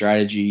is the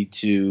strategy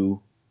to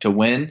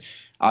win.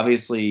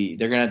 Obviously,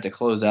 they're going to have to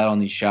close out on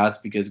these shots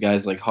because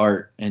guys like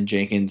Hart and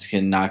Jenkins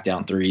can knock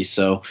down threes.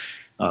 So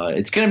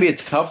it's going to be a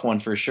tough one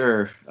for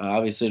sure.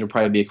 Obviously, it'll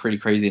probably be a pretty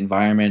crazy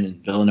environment,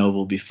 and Villanova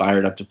will be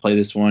fired up to play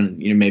this one.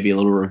 Maybe a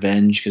little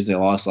revenge because they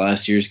lost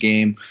last year's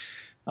game.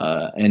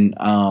 I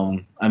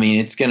mean,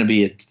 it's going to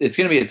be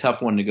a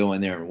tough one to go in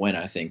there and win,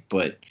 I think.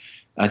 But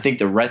I think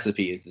the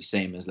recipe is the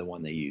same as the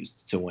one they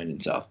used to win in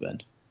South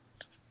Bend.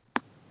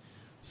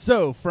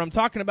 So, from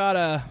talking about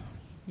a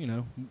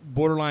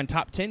borderline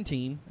top 10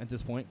 team at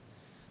this point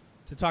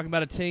to talking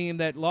about a team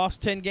that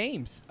lost 10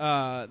 games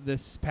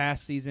this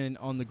past season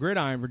on the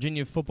gridiron,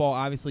 Virginia football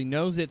obviously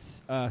knows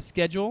its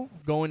schedule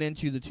going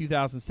into the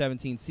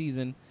 2017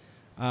 season.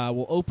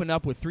 We'll open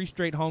up with 3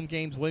 straight home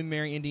games: William &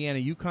 Mary, Indiana,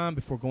 UConn,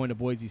 before going to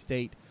Boise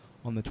State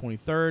on the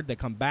 23rd. They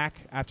come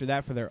back after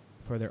that for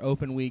their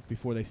open week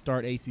before they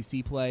start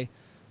ACC play.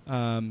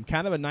 Kind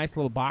of a nice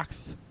little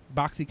boxy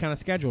kind of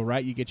schedule,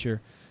 right? You get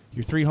your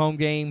 3 home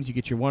games, you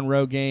get your 1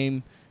 road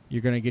game,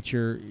 you're going to get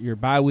your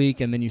bye week,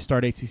 and then you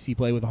start ACC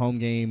play with a home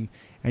game,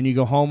 and you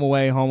go home,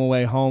 away, home,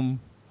 away, home,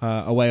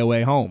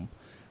 away, home.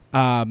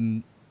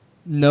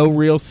 No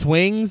real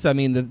swings. I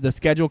mean, the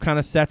schedule kind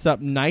of sets up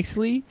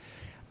nicely.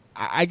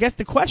 I guess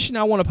the question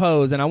I want to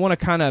pose, and I want to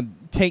kind of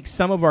take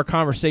some of our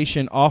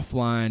conversation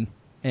offline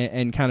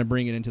and kind of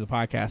bring it into the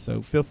podcast,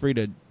 so feel free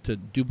to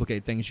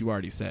duplicate things you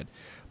already said.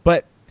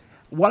 But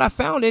what I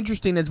found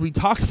interesting as we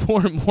talked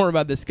more and more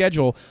about the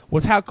schedule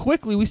was how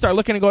quickly we start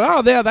looking and going,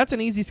 oh, yeah, that's an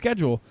easy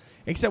schedule.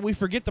 Except we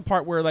forget the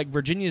part where, like,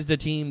 Virginia's the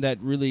team that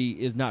really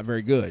is not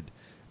very good.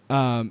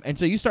 And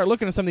so you start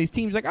looking at some of these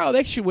teams like, oh,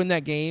 they should win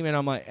that game. And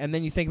I'm like, and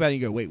then you think about it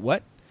and you go, wait,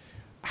 what?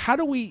 How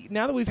do we,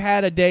 now that we've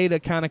had a day to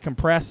kind of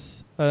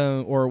compress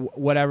or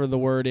whatever the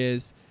word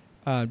is,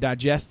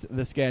 digest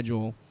the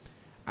schedule,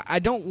 I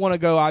don't want to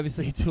go,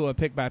 obviously, to a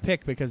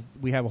pick-by-pick because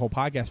we have a whole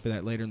podcast for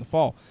that later in the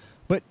fall.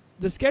 But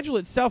the schedule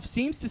itself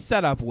seems to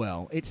set up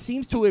well. It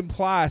seems to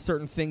imply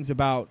certain things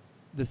about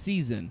the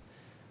season.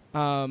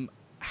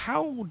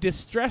 How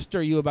distressed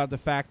are you about the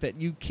fact that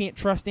you can't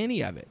trust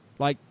any of it?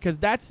 Like, because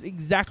that's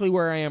exactly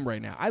where I am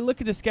right now. I look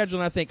at the schedule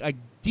and I think a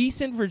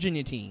decent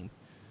Virginia team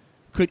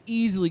could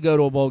easily go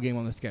to a bowl game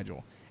on the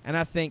schedule. And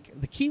I think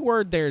the key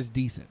word there is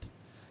decent.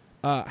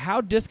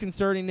 How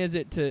disconcerting is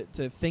it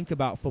to think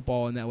about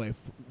football in that way?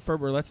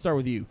 Ferber, let's start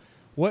with you.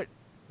 What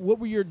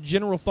were your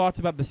general thoughts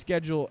about the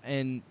schedule,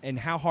 and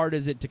how hard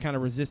is it to kind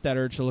of resist that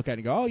urge to look at it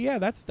and go, oh, yeah,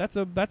 that's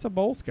a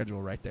bowl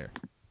schedule right there?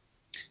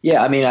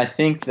 Yeah, I mean, I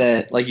think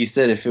that, like you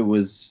said, if it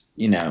was,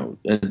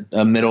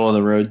 a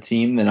middle-of-the-road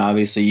team, then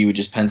obviously you would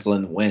just pencil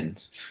in the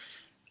wins.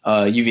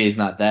 UVA is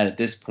not that at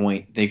this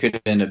point. They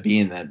could end up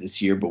being that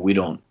this year, but we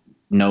don't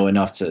know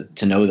enough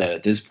to know that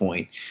at this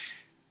point.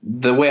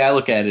 The way I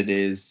look at it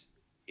is,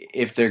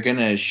 if they're going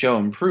to show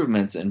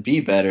improvements and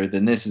be better,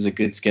 then this is a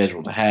good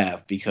schedule to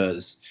have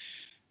because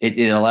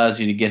it allows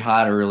you to get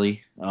hot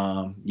early.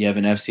 You have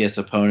an FCS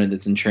opponent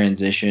that's in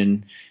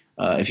transition.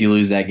 If you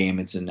lose that game,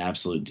 it's an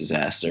absolute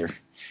disaster.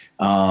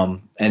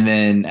 And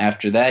then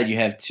after that, you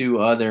have 2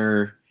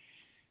 other,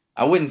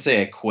 I wouldn't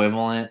say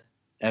equivalent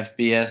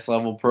FBS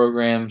level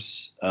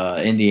programs.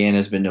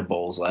 Indiana's been to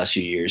bowls last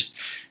few years.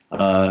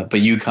 But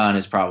UConn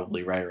is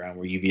probably right around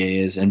where UVA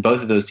is. And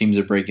both of those teams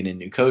are breaking in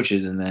new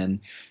coaches. And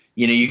then,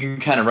 you can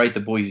kind of write the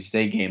Boise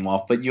State game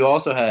off. But you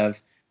also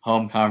have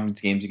home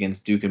conference games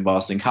against Duke and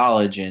Boston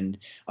College. And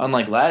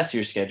unlike last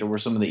year's schedule, where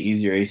some of the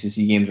easier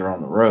ACC games are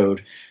on the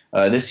road,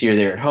 this year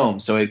they're at home.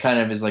 So it kind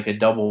of is like a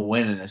double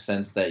win in a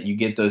sense that you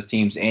get those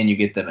teams and you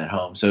get them at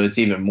home. So it's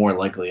even more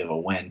likely of a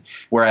win.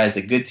 Whereas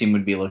a good team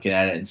would be looking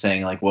at it and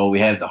saying, like, well, we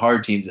have the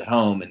hard teams at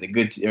home and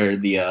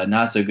the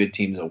not so good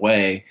teams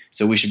away,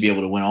 so we should be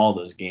able to win all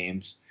those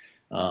games.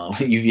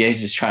 UVA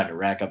is just trying to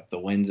rack up the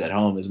wins at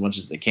home as much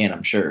as they can,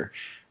 I'm sure.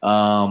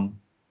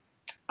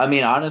 I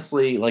mean,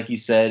 honestly, like you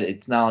said,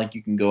 it's not like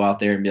you can go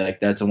out there and be like,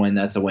 that's a win,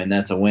 that's a win,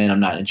 that's a win.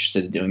 I'm not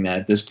interested in doing that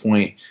at this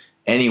point.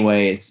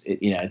 Anyway,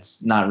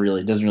 it's not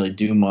really, it doesn't really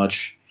do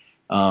much.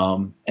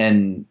 And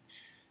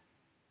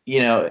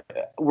we're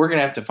going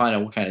to have to find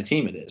out what kind of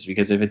team it is,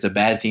 because if it's a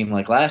bad team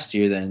like last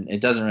year, then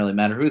it doesn't really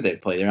matter who they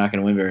play. They're not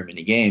going to win very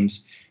many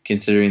games,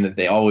 considering that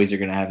they always are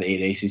going to have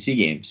 8 ACC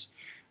games.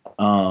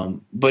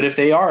 But if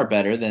they are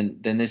better, then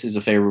this is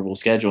a favorable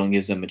schedule and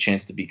gives them a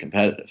chance to be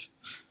competitive.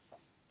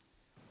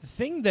 The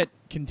thing that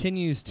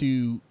continues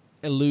to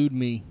elude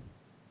me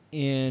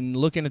in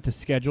looking at the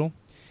schedule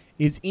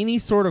is any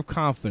sort of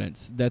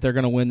confidence that they're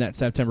going to win that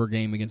September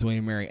game against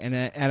William & Mary.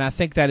 And I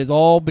think that is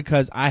all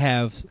because I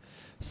have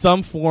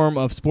some form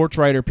of sports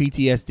writer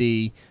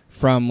PTSD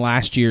from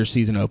last year's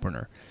season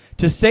opener.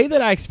 To say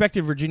that I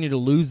expected Virginia to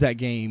lose that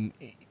game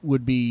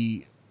would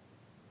be,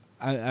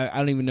 I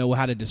don't even know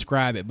how to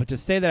describe it, but to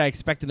say that I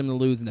expected them to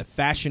lose in the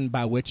fashion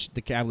by which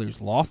the Cavaliers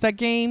lost that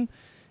game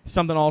is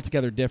something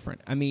altogether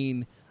different. I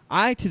mean,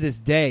 I, to this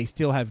day,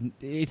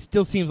 it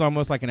still seems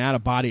almost like an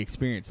out-of-body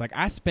experience. Like,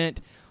 I spent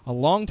a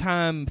long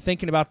time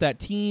thinking about that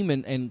team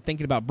and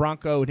thinking about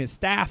Bronco and his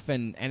staff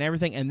and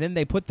everything, and then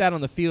they put that on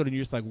the field, and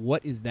you're just like,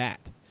 what is that?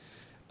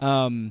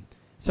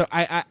 So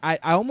I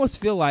almost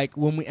feel like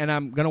and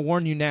I'm going to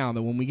warn you now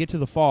that when we get to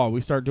the fall,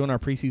 we start doing our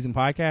preseason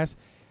podcast,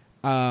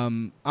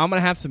 I'm going to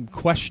have some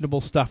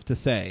questionable stuff to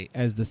say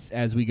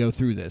as we go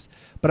through this.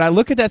 But I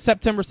look at that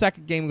September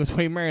 2nd game against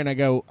William & Mary, and I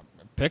go,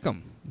 pick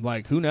them.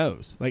 Like, who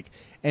knows? Like,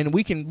 and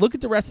we can look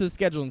at the rest of the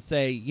schedule and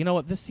say, you know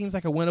what, this seems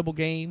like a winnable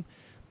game.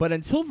 But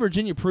until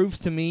Virginia proves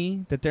to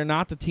me that they're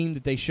not the team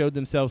that they showed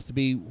themselves to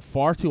be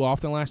far too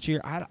often last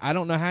year, I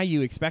don't know how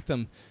you expect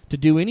them to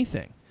do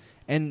anything.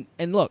 And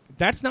look,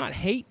 that's not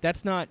hate,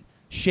 that's not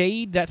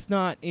shade, that's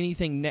not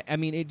anything. I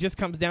mean, it just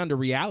comes down to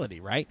reality,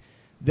 right?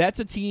 That's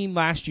a team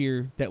last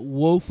year that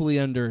woefully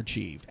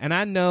underachieved. And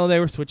I know they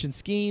were switching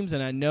schemes,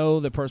 and I know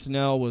the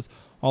personnel was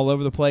all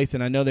over the place,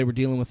 and I know they were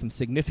dealing with some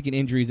significant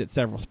injuries at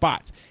several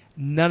spots.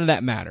 None of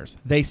that matters.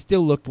 They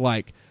still looked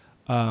like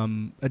a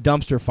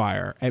dumpster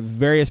fire at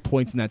various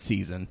points in that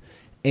season,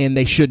 and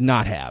they should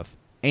not have.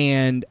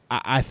 And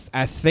I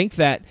think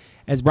that,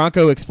 as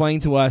Bronco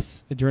explained to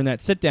us during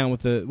that sit-down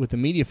with the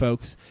media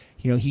folks,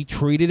 you know, he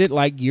treated it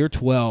like year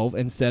 12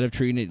 instead of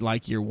treating it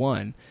like year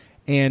 1.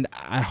 And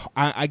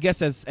I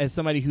guess as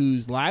somebody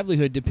whose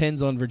livelihood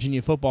depends on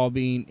Virginia football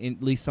being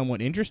at least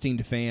somewhat interesting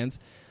to fans,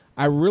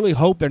 I really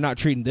hope they're not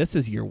treating this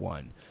as year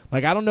 1.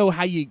 Like, I don't know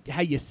how you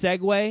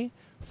segue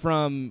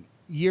from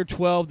year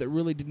 12 that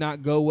really did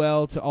not go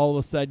well to all of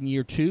a sudden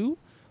year 2,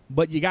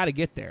 but you got to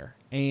get there.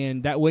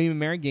 And that William &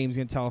 Mary game is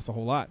going to tell us a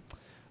whole lot.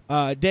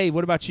 Dave,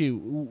 what about you?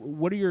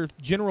 What are your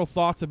general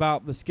thoughts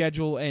about the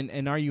schedule,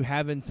 and are you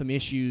having some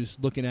issues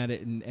looking at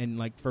it and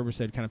like Ferber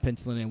said, kind of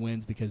penciling in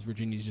wins because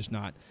Virginia's just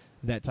not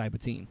that type of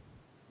team?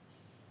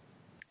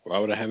 Why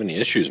would I have any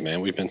issues,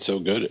 man? We've been so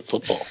good at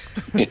football.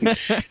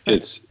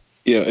 It's,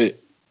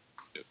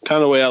 kind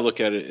of the way I look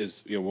at it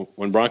is,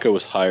 when Bronco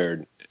was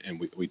hired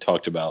and we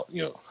talked about,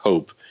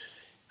 hope,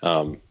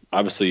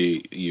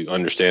 obviously you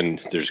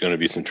understand there's going to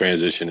be some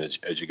transition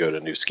as you go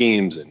to new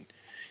schemes, and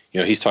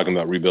he's talking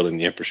about rebuilding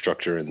the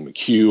infrastructure in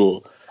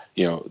McHugh,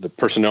 the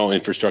personnel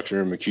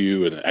infrastructure in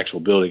McHugh and the actual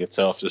building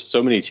itself. There's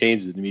so many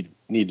changes that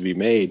need to be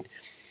made.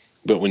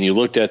 But when you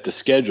looked at the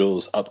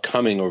schedules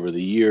upcoming over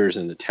the years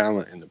and the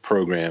talent in the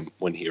program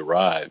when he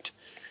arrived,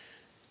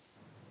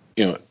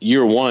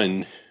 year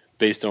 1,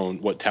 based on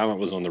what talent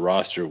was on the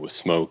roster, was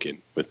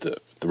smoking with the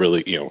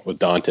really, with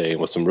Dante and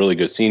with some really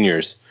good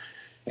seniors,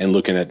 and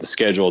looking at the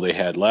schedule they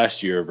had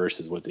last year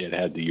versus what they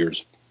had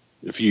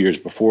a few years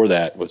before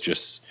that with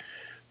just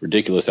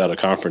ridiculous out of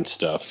conference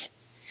stuff.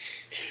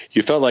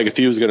 You felt like if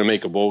he was going to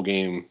make a bowl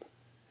game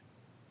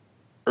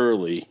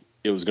early,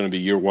 it was going to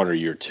be year 1 or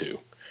year 2.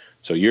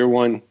 So year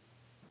 1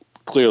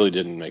 clearly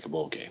didn't make a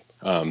bowl game.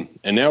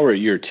 And now we're at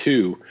year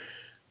 2,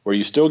 where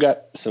you still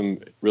got some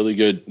really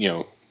good,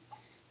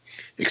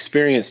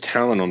 experienced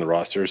talent on the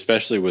roster,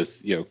 especially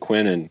with,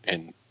 Quinn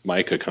and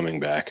Micah coming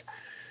back,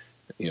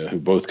 who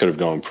both could have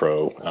gone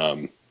pro.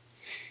 I'm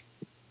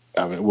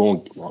not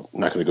going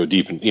to go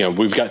deep in,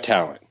 we've got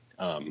talent.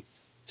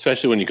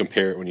 Especially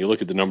when you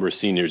look at the number of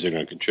seniors that are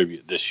going to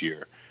contribute this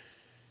year.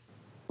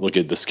 Look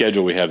at the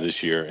schedule we have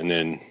this year, and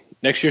then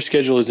next year's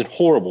schedule isn't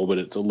horrible, but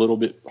it's a little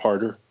bit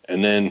harder.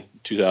 And then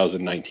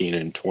 2019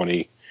 and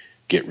 20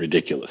 get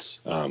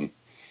ridiculous.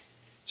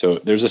 So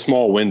there's a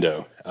small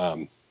window.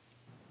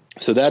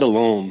 So that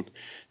alone,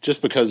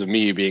 just because of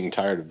me being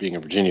tired of being a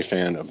Virginia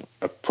fan of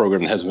a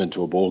program that hasn't been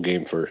to a bowl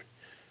game for,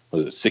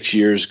 6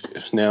 years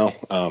now?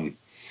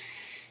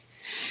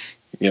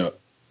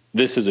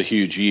 This is a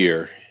huge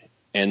year.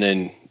 And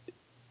then,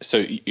 so,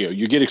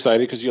 you get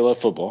excited because you love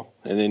football.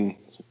 And then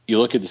you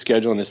look at the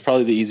schedule, and it's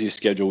probably the easiest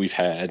schedule we've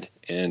had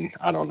in,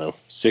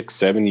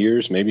 6-7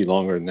 years, maybe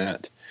longer than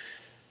that.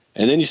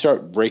 And then you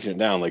start breaking it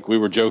down. Like, we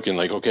were joking,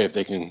 like, okay, if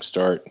they can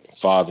start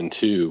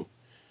 5-2,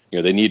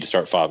 they need to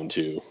start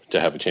 5-2 to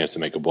have a chance to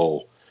make a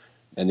bowl.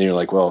 And then you're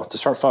like, well, to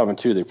start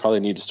 5-2, they probably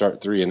need to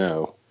start 3-0.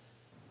 Well,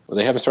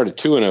 they haven't started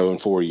 2-0 in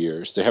 4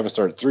 years. They haven't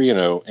started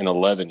 3-0 in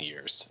 11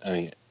 years. I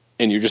mean,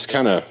 and you're just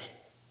kind of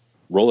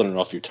rolling it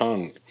off your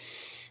tongue,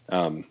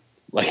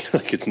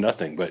 like it's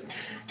nothing. But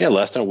yeah,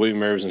 last time William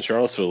 & Mary was in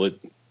Charlottesville,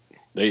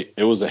 it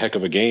was a heck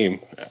of a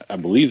game. I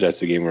believe that's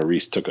the game where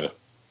Reese took a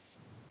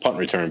punt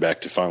return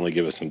back to finally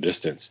give us some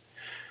distance,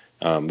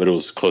 but it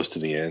was close to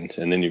the end.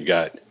 And then you've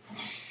got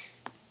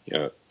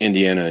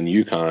Indiana and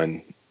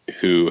UConn,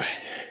 who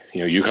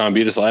UConn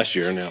beat us last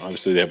year. Now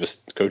obviously they have a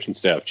coaching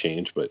staff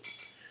change, but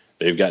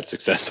they've got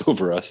success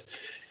over us.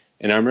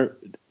 And I remember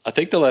I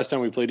think the last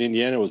time we played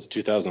Indiana was the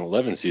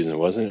 2011 season,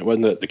 wasn't it?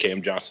 Wasn't it the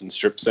Cam Johnson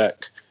strip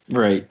sack?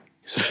 Right.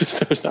 So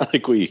it's not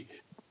like we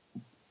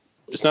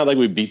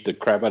beat the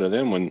crap out of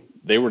them when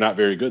they were not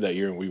very good that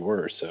year and we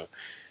were. So,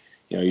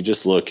 you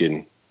just look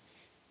and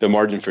the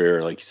margin for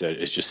error, like you said,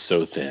 is just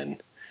so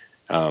thin.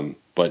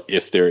 But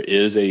if there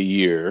is a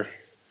year,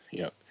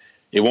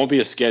 it won't be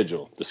a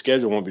schedule. The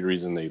schedule won't be the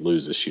reason they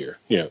lose this year.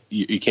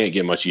 You can't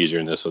get much easier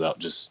in this without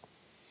just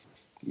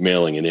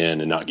mailing it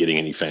in and not getting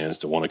any fans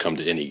to want to come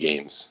to any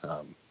games.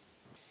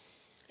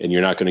 And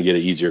you're not going to get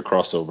an easier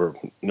crossover.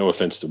 No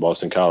offense to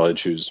Boston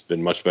College, who's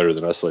been much better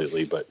than us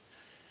lately, but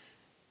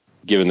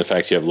given the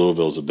fact you have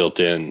Louisville as a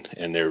built-in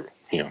and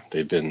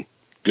they've been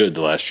good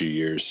the last few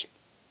years.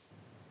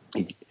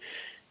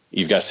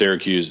 You've got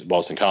Syracuse,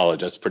 Boston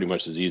College. That's pretty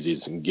much as easy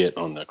as you can get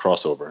on the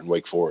crossover, and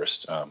Wake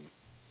Forest.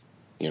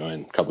 In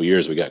a couple of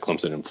years, we got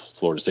Clemson and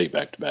Florida State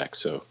back to back.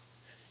 So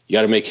you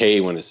got to make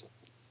hay when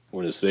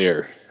it's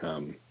there.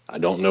 I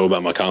don't know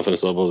about my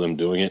confidence level of them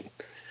doing it.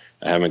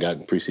 I haven't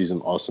gotten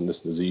preseason awesomeness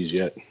disease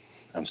yet.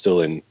 I'm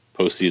still in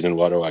postseason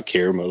why do I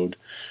care mode.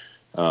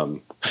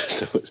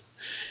 So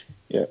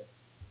yeah,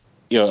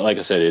 like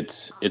I said,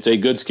 it's a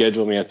good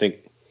schedule. I mean, I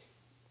think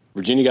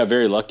Virginia got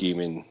very lucky. I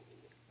mean,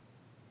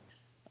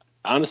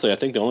 honestly, I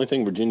think the only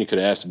thing Virginia could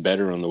have asked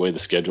better on the way the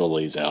schedule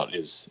lays out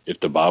is if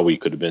the bye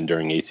week could have been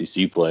during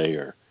ACC play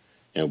or,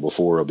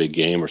 before a big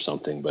game or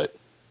something. But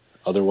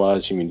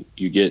otherwise,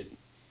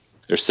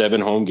 there's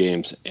 7 home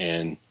games,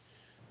 and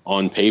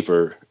on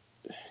paper,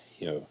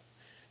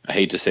 I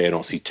hate to say I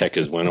don't see Tech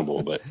as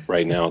winnable, but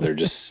right now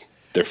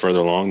they're further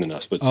along than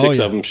us. But 6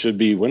 of them should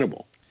be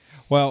winnable.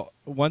 Well,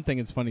 one thing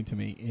that's funny to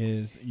me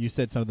is you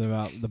said something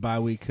about the bye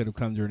week could have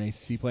come during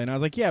ACC play, and I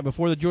was like, yeah,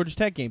 before the Georgia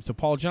Tech game, so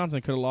Paul Johnson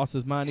could have lost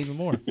his mind even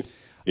more.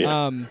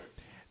 Yeah.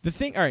 The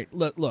thing, all right,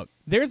 look,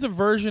 there's a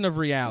version of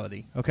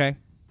reality, okay?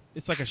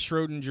 It's like a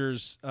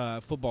Schrodinger's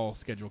football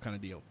schedule kind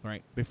of deal,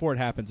 right? Before it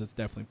happens,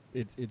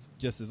 it's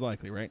just as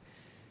likely, right?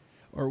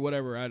 Or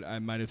whatever. I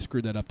might have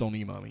screwed that up. Don't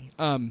email me.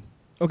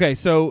 Okay,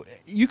 so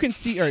you can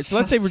see. All right, so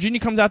let's say Virginia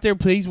comes out there,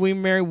 plays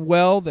William & Mary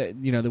well.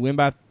 That they win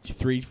by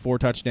 3-4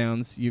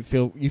 touchdowns. You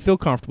feel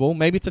comfortable.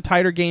 Maybe it's a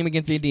tighter game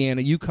against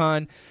Indiana.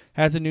 UConn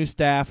has a new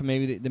staff, and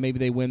maybe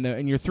they win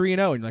and you're 3-0, and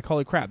you're like,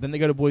 holy crap. Then they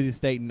go to Boise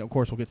State, and of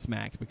course we'll get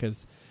smacked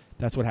because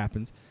that's what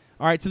happens.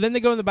 All right, so then they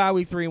go in the bye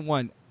week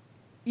 3-1.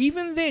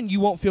 Even then, you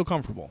won't feel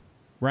comfortable,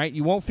 right?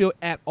 You won't feel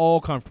at all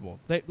comfortable.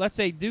 Let's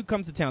say Duke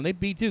comes to town. They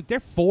beat Duke. They're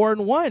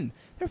 4-1.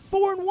 They're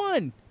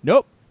 4-1.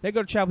 Nope. They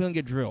go to Chapel Hill and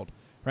get drilled,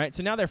 right?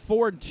 So now they're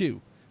 4-2.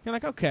 You're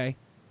like, okay,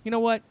 you know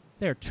what?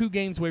 They are 2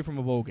 games away from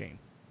a bowl game,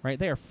 right?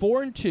 They are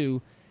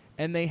 4-2,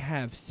 and they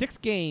have 6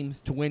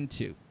 games to win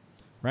 2,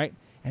 right?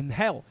 And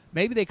hell,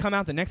 maybe they come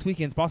out the next week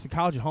against Boston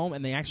College at home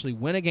and they actually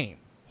win a game.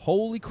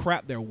 Holy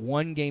crap, they're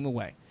 1 game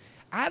away.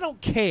 I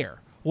don't care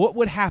what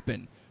would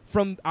happen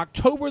from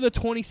October the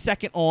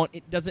 22nd on.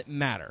 It doesn't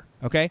matter,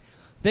 okay?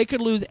 They could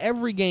lose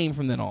every game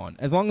from then on.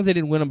 As long as they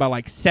didn't win them by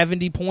like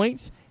 70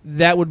 points,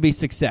 that would be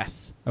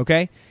success,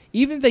 okay?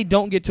 Even if they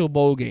don't get to a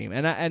bowl game.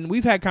 And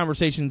we've had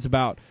conversations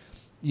about,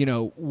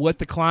 what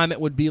the climate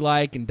would be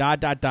like and ...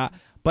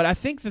 But I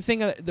think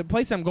the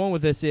place I'm going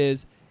with this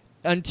is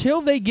until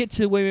they get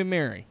to William &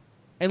 Mary,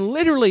 and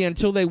literally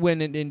until they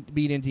win and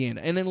beat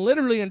Indiana, and then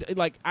literally,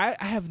 I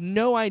have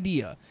no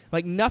idea.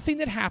 Like, nothing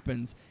that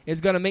happens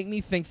is going to make me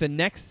think the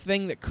next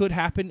thing that could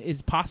happen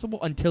is possible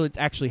until it's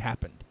actually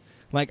happened.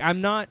 Like,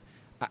 I'm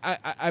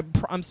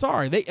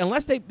sorry.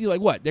 Unless they be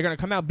like, what? They're going to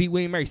come out, beat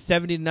William & Mary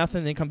 70-0,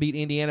 then come beat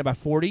Indiana by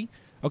 40?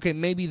 Okay,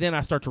 maybe then I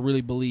start to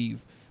really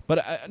believe.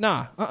 But,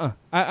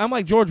 I'm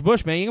like George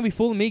Bush, man. You ain't going to be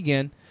fooling me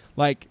again.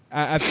 Like,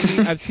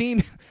 I've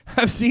seen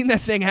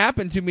that thing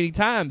happen too many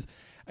times.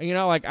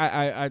 Like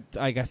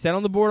I said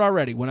on the board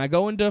already, when I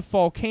go into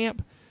fall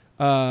camp,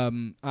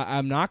 I'm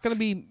not going to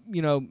be,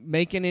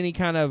 making any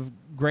kind of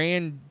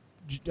grand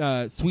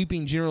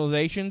sweeping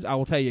generalizations. I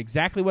will tell you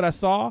exactly what I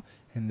saw,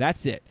 and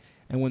that's it.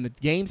 And when the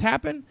games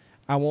happen,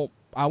 I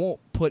won't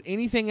put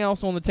anything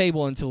else on the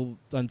table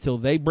until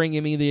they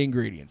bring me the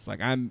ingredients. Like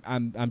I'm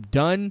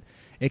done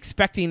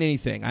expecting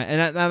anything,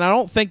 and I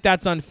don't think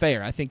that's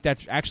unfair. I think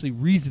that's actually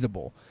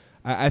reasonable.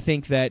 I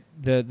think that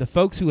the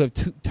folks who have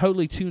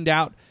totally tuned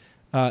out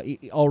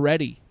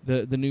already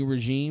the new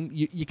regime,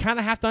 you kind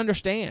of have to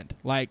understand,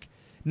 like,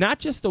 not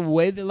just the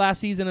way the last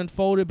season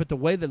unfolded, but the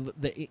way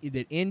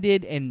that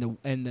ended and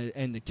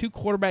the 2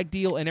 quarterback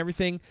deal and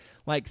everything.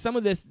 Like, some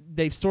of this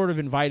they've sort of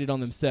invited on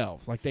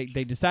themselves. Like, they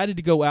decided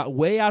to go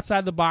way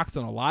outside the box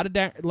on a lot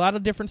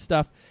of different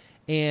stuff,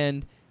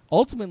 and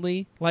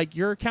ultimately, like,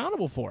 you're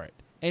accountable for it.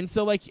 And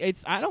so, like,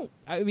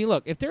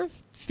 look, if there are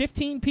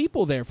 15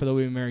 people there for the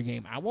William & Mary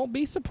game, I won't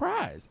be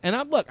surprised. And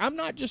I'm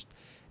not just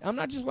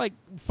like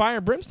fire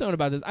and brimstone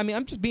about this. I mean,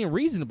 I'm just being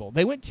reasonable.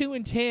 They went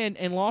 2-10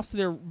 and lost to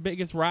their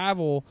biggest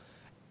rival,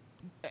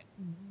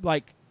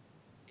 like,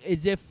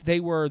 as if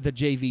they were the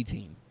JV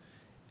team.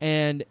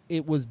 And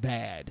it was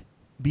bad,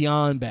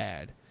 beyond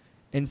bad.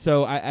 And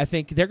so I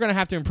think they're going to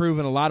have to improve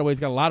in a lot of ways.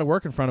 Got a lot of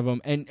work in front of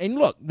them. And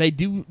look,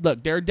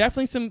 there are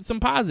definitely some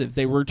positives.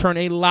 They return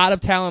a lot of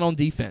talent on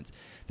defense.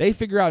 they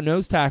figure out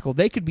nose tackle,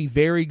 they could be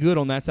very good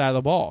on that side of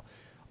the ball.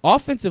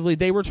 Offensively,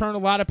 they return a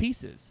lot of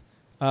pieces.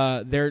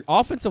 Their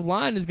offensive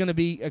line is going to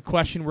be a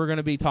question we're going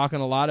to be talking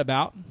a lot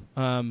about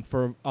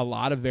for a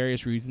lot of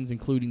various reasons,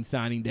 including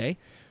signing day.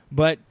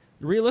 But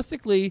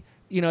realistically,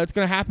 it's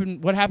going to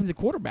happen. What happens at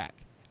quarterback?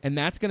 And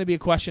that's going to be a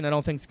question I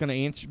don't think is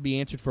going to be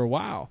answered for a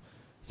while.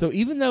 So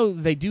even though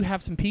they do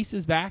have some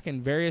pieces back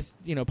and various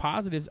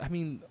positives, I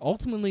mean,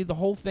 ultimately the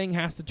whole thing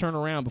has to turn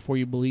around before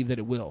you believe that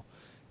it will.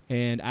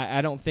 And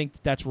I don't think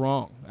that's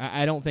wrong.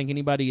 I don't think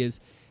anybody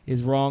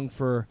is wrong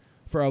for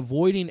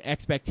avoiding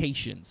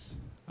expectations.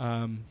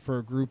 For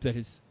a group that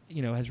has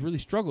really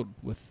struggled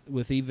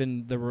with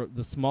even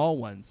the small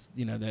ones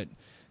that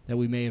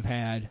we may have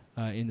had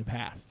in the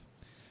past.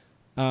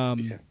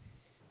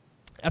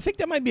 I think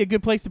that might be a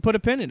good place to put a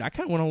pin in. I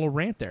kind of went on a little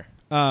rant there.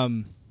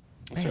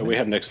 So we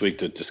have next week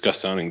to discuss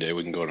signing day.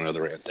 We can go on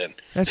another rant then.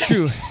 That's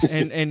true.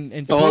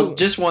 and well,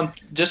 just one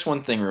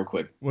thing real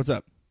quick. What's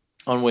up?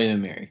 On William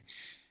and Mary.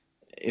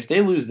 If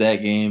they lose that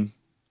game,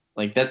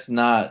 like that's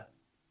not.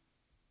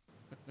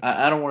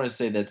 I don't want to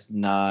say that's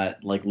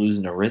not like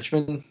losing to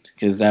Richmond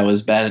because that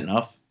was bad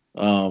enough.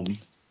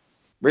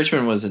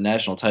 Richmond was a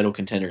national title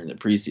contender in the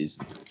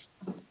preseason,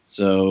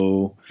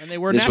 and they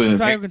were a national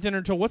title contender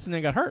until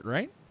What's-His-Name got hurt,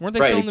 right? Weren't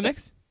they still in the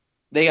mix?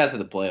 They got to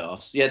the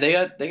playoffs. Yeah,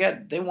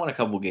 they won a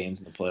couple games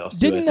in the playoffs.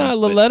 Didn't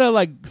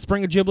Loletta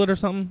spring a giblet or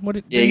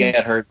something? He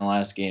got hurt in the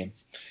last game.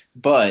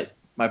 But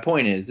my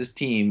point is, this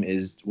team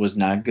was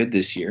not good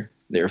this year.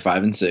 They were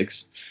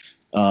 5-6,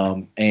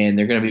 and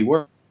they're going to be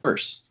worse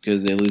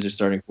because they lose their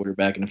starting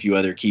quarterback and a few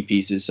other key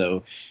pieces.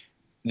 So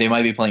they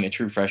might be playing a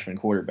true freshman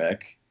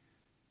quarterback.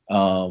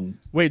 Wait,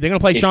 they're going to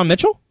play Sean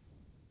Mitchell?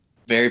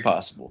 Very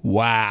possible.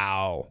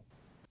 Wow.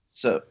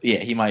 So, yeah,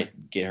 he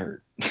might get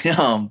hurt.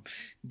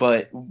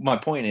 But my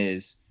point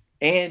is,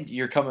 and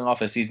you're coming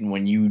off a season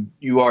when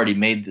you already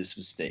made this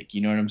mistake. You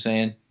know what I'm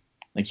saying?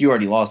 Like, you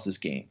already lost this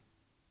game.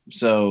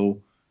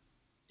 So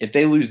if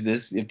they lose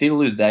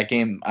that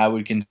game, I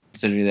would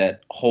consider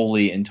that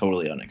wholly and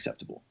totally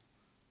unacceptable.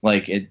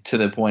 Like to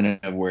the point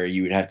of where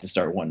you would have to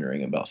start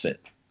wondering about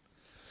fit.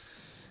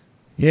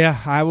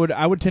 Yeah, I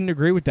would tend to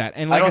agree with that.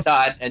 And like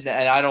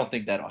I don't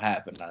think that'll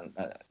happen.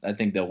 I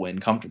think they'll win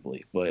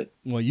comfortably. But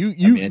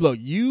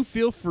you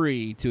feel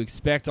free to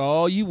expect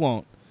all you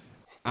want.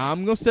 I'm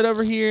gonna sit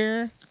over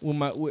here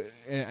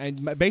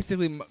with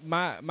basically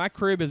my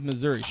crib is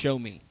Missouri. Show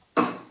me,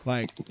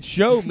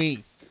 show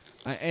me.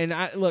 And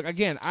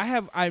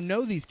I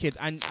know these kids.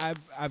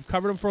 I've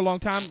covered them for a long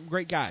time.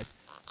 Great guys.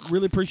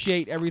 Really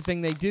appreciate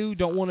everything they do.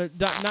 Don't want to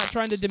not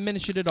trying to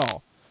diminish it at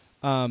all.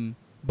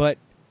 But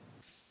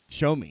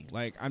show me.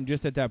 I'm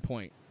just at that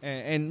point.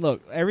 And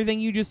look, everything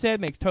you just said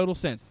makes total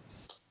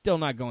sense. Still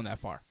not going that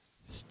far.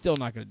 Still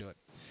not going to do it.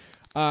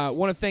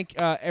 Want to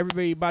thank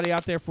everybody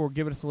out there for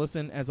giving us a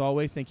listen. As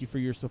always, thank you for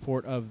your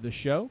support of the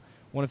show.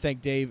 Want to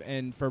thank Dave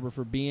and Ferber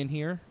for being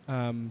here,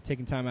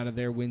 taking time out of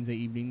their Wednesday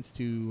evenings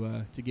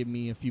to give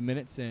me a few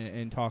minutes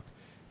and talk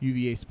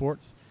UVA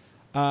sports.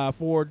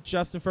 For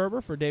Justin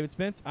Ferber, for David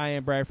Spence, I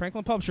am Brad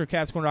Franklin, publisher of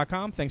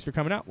CavsCorner.com. Thanks for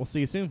coming out. We'll see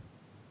you soon.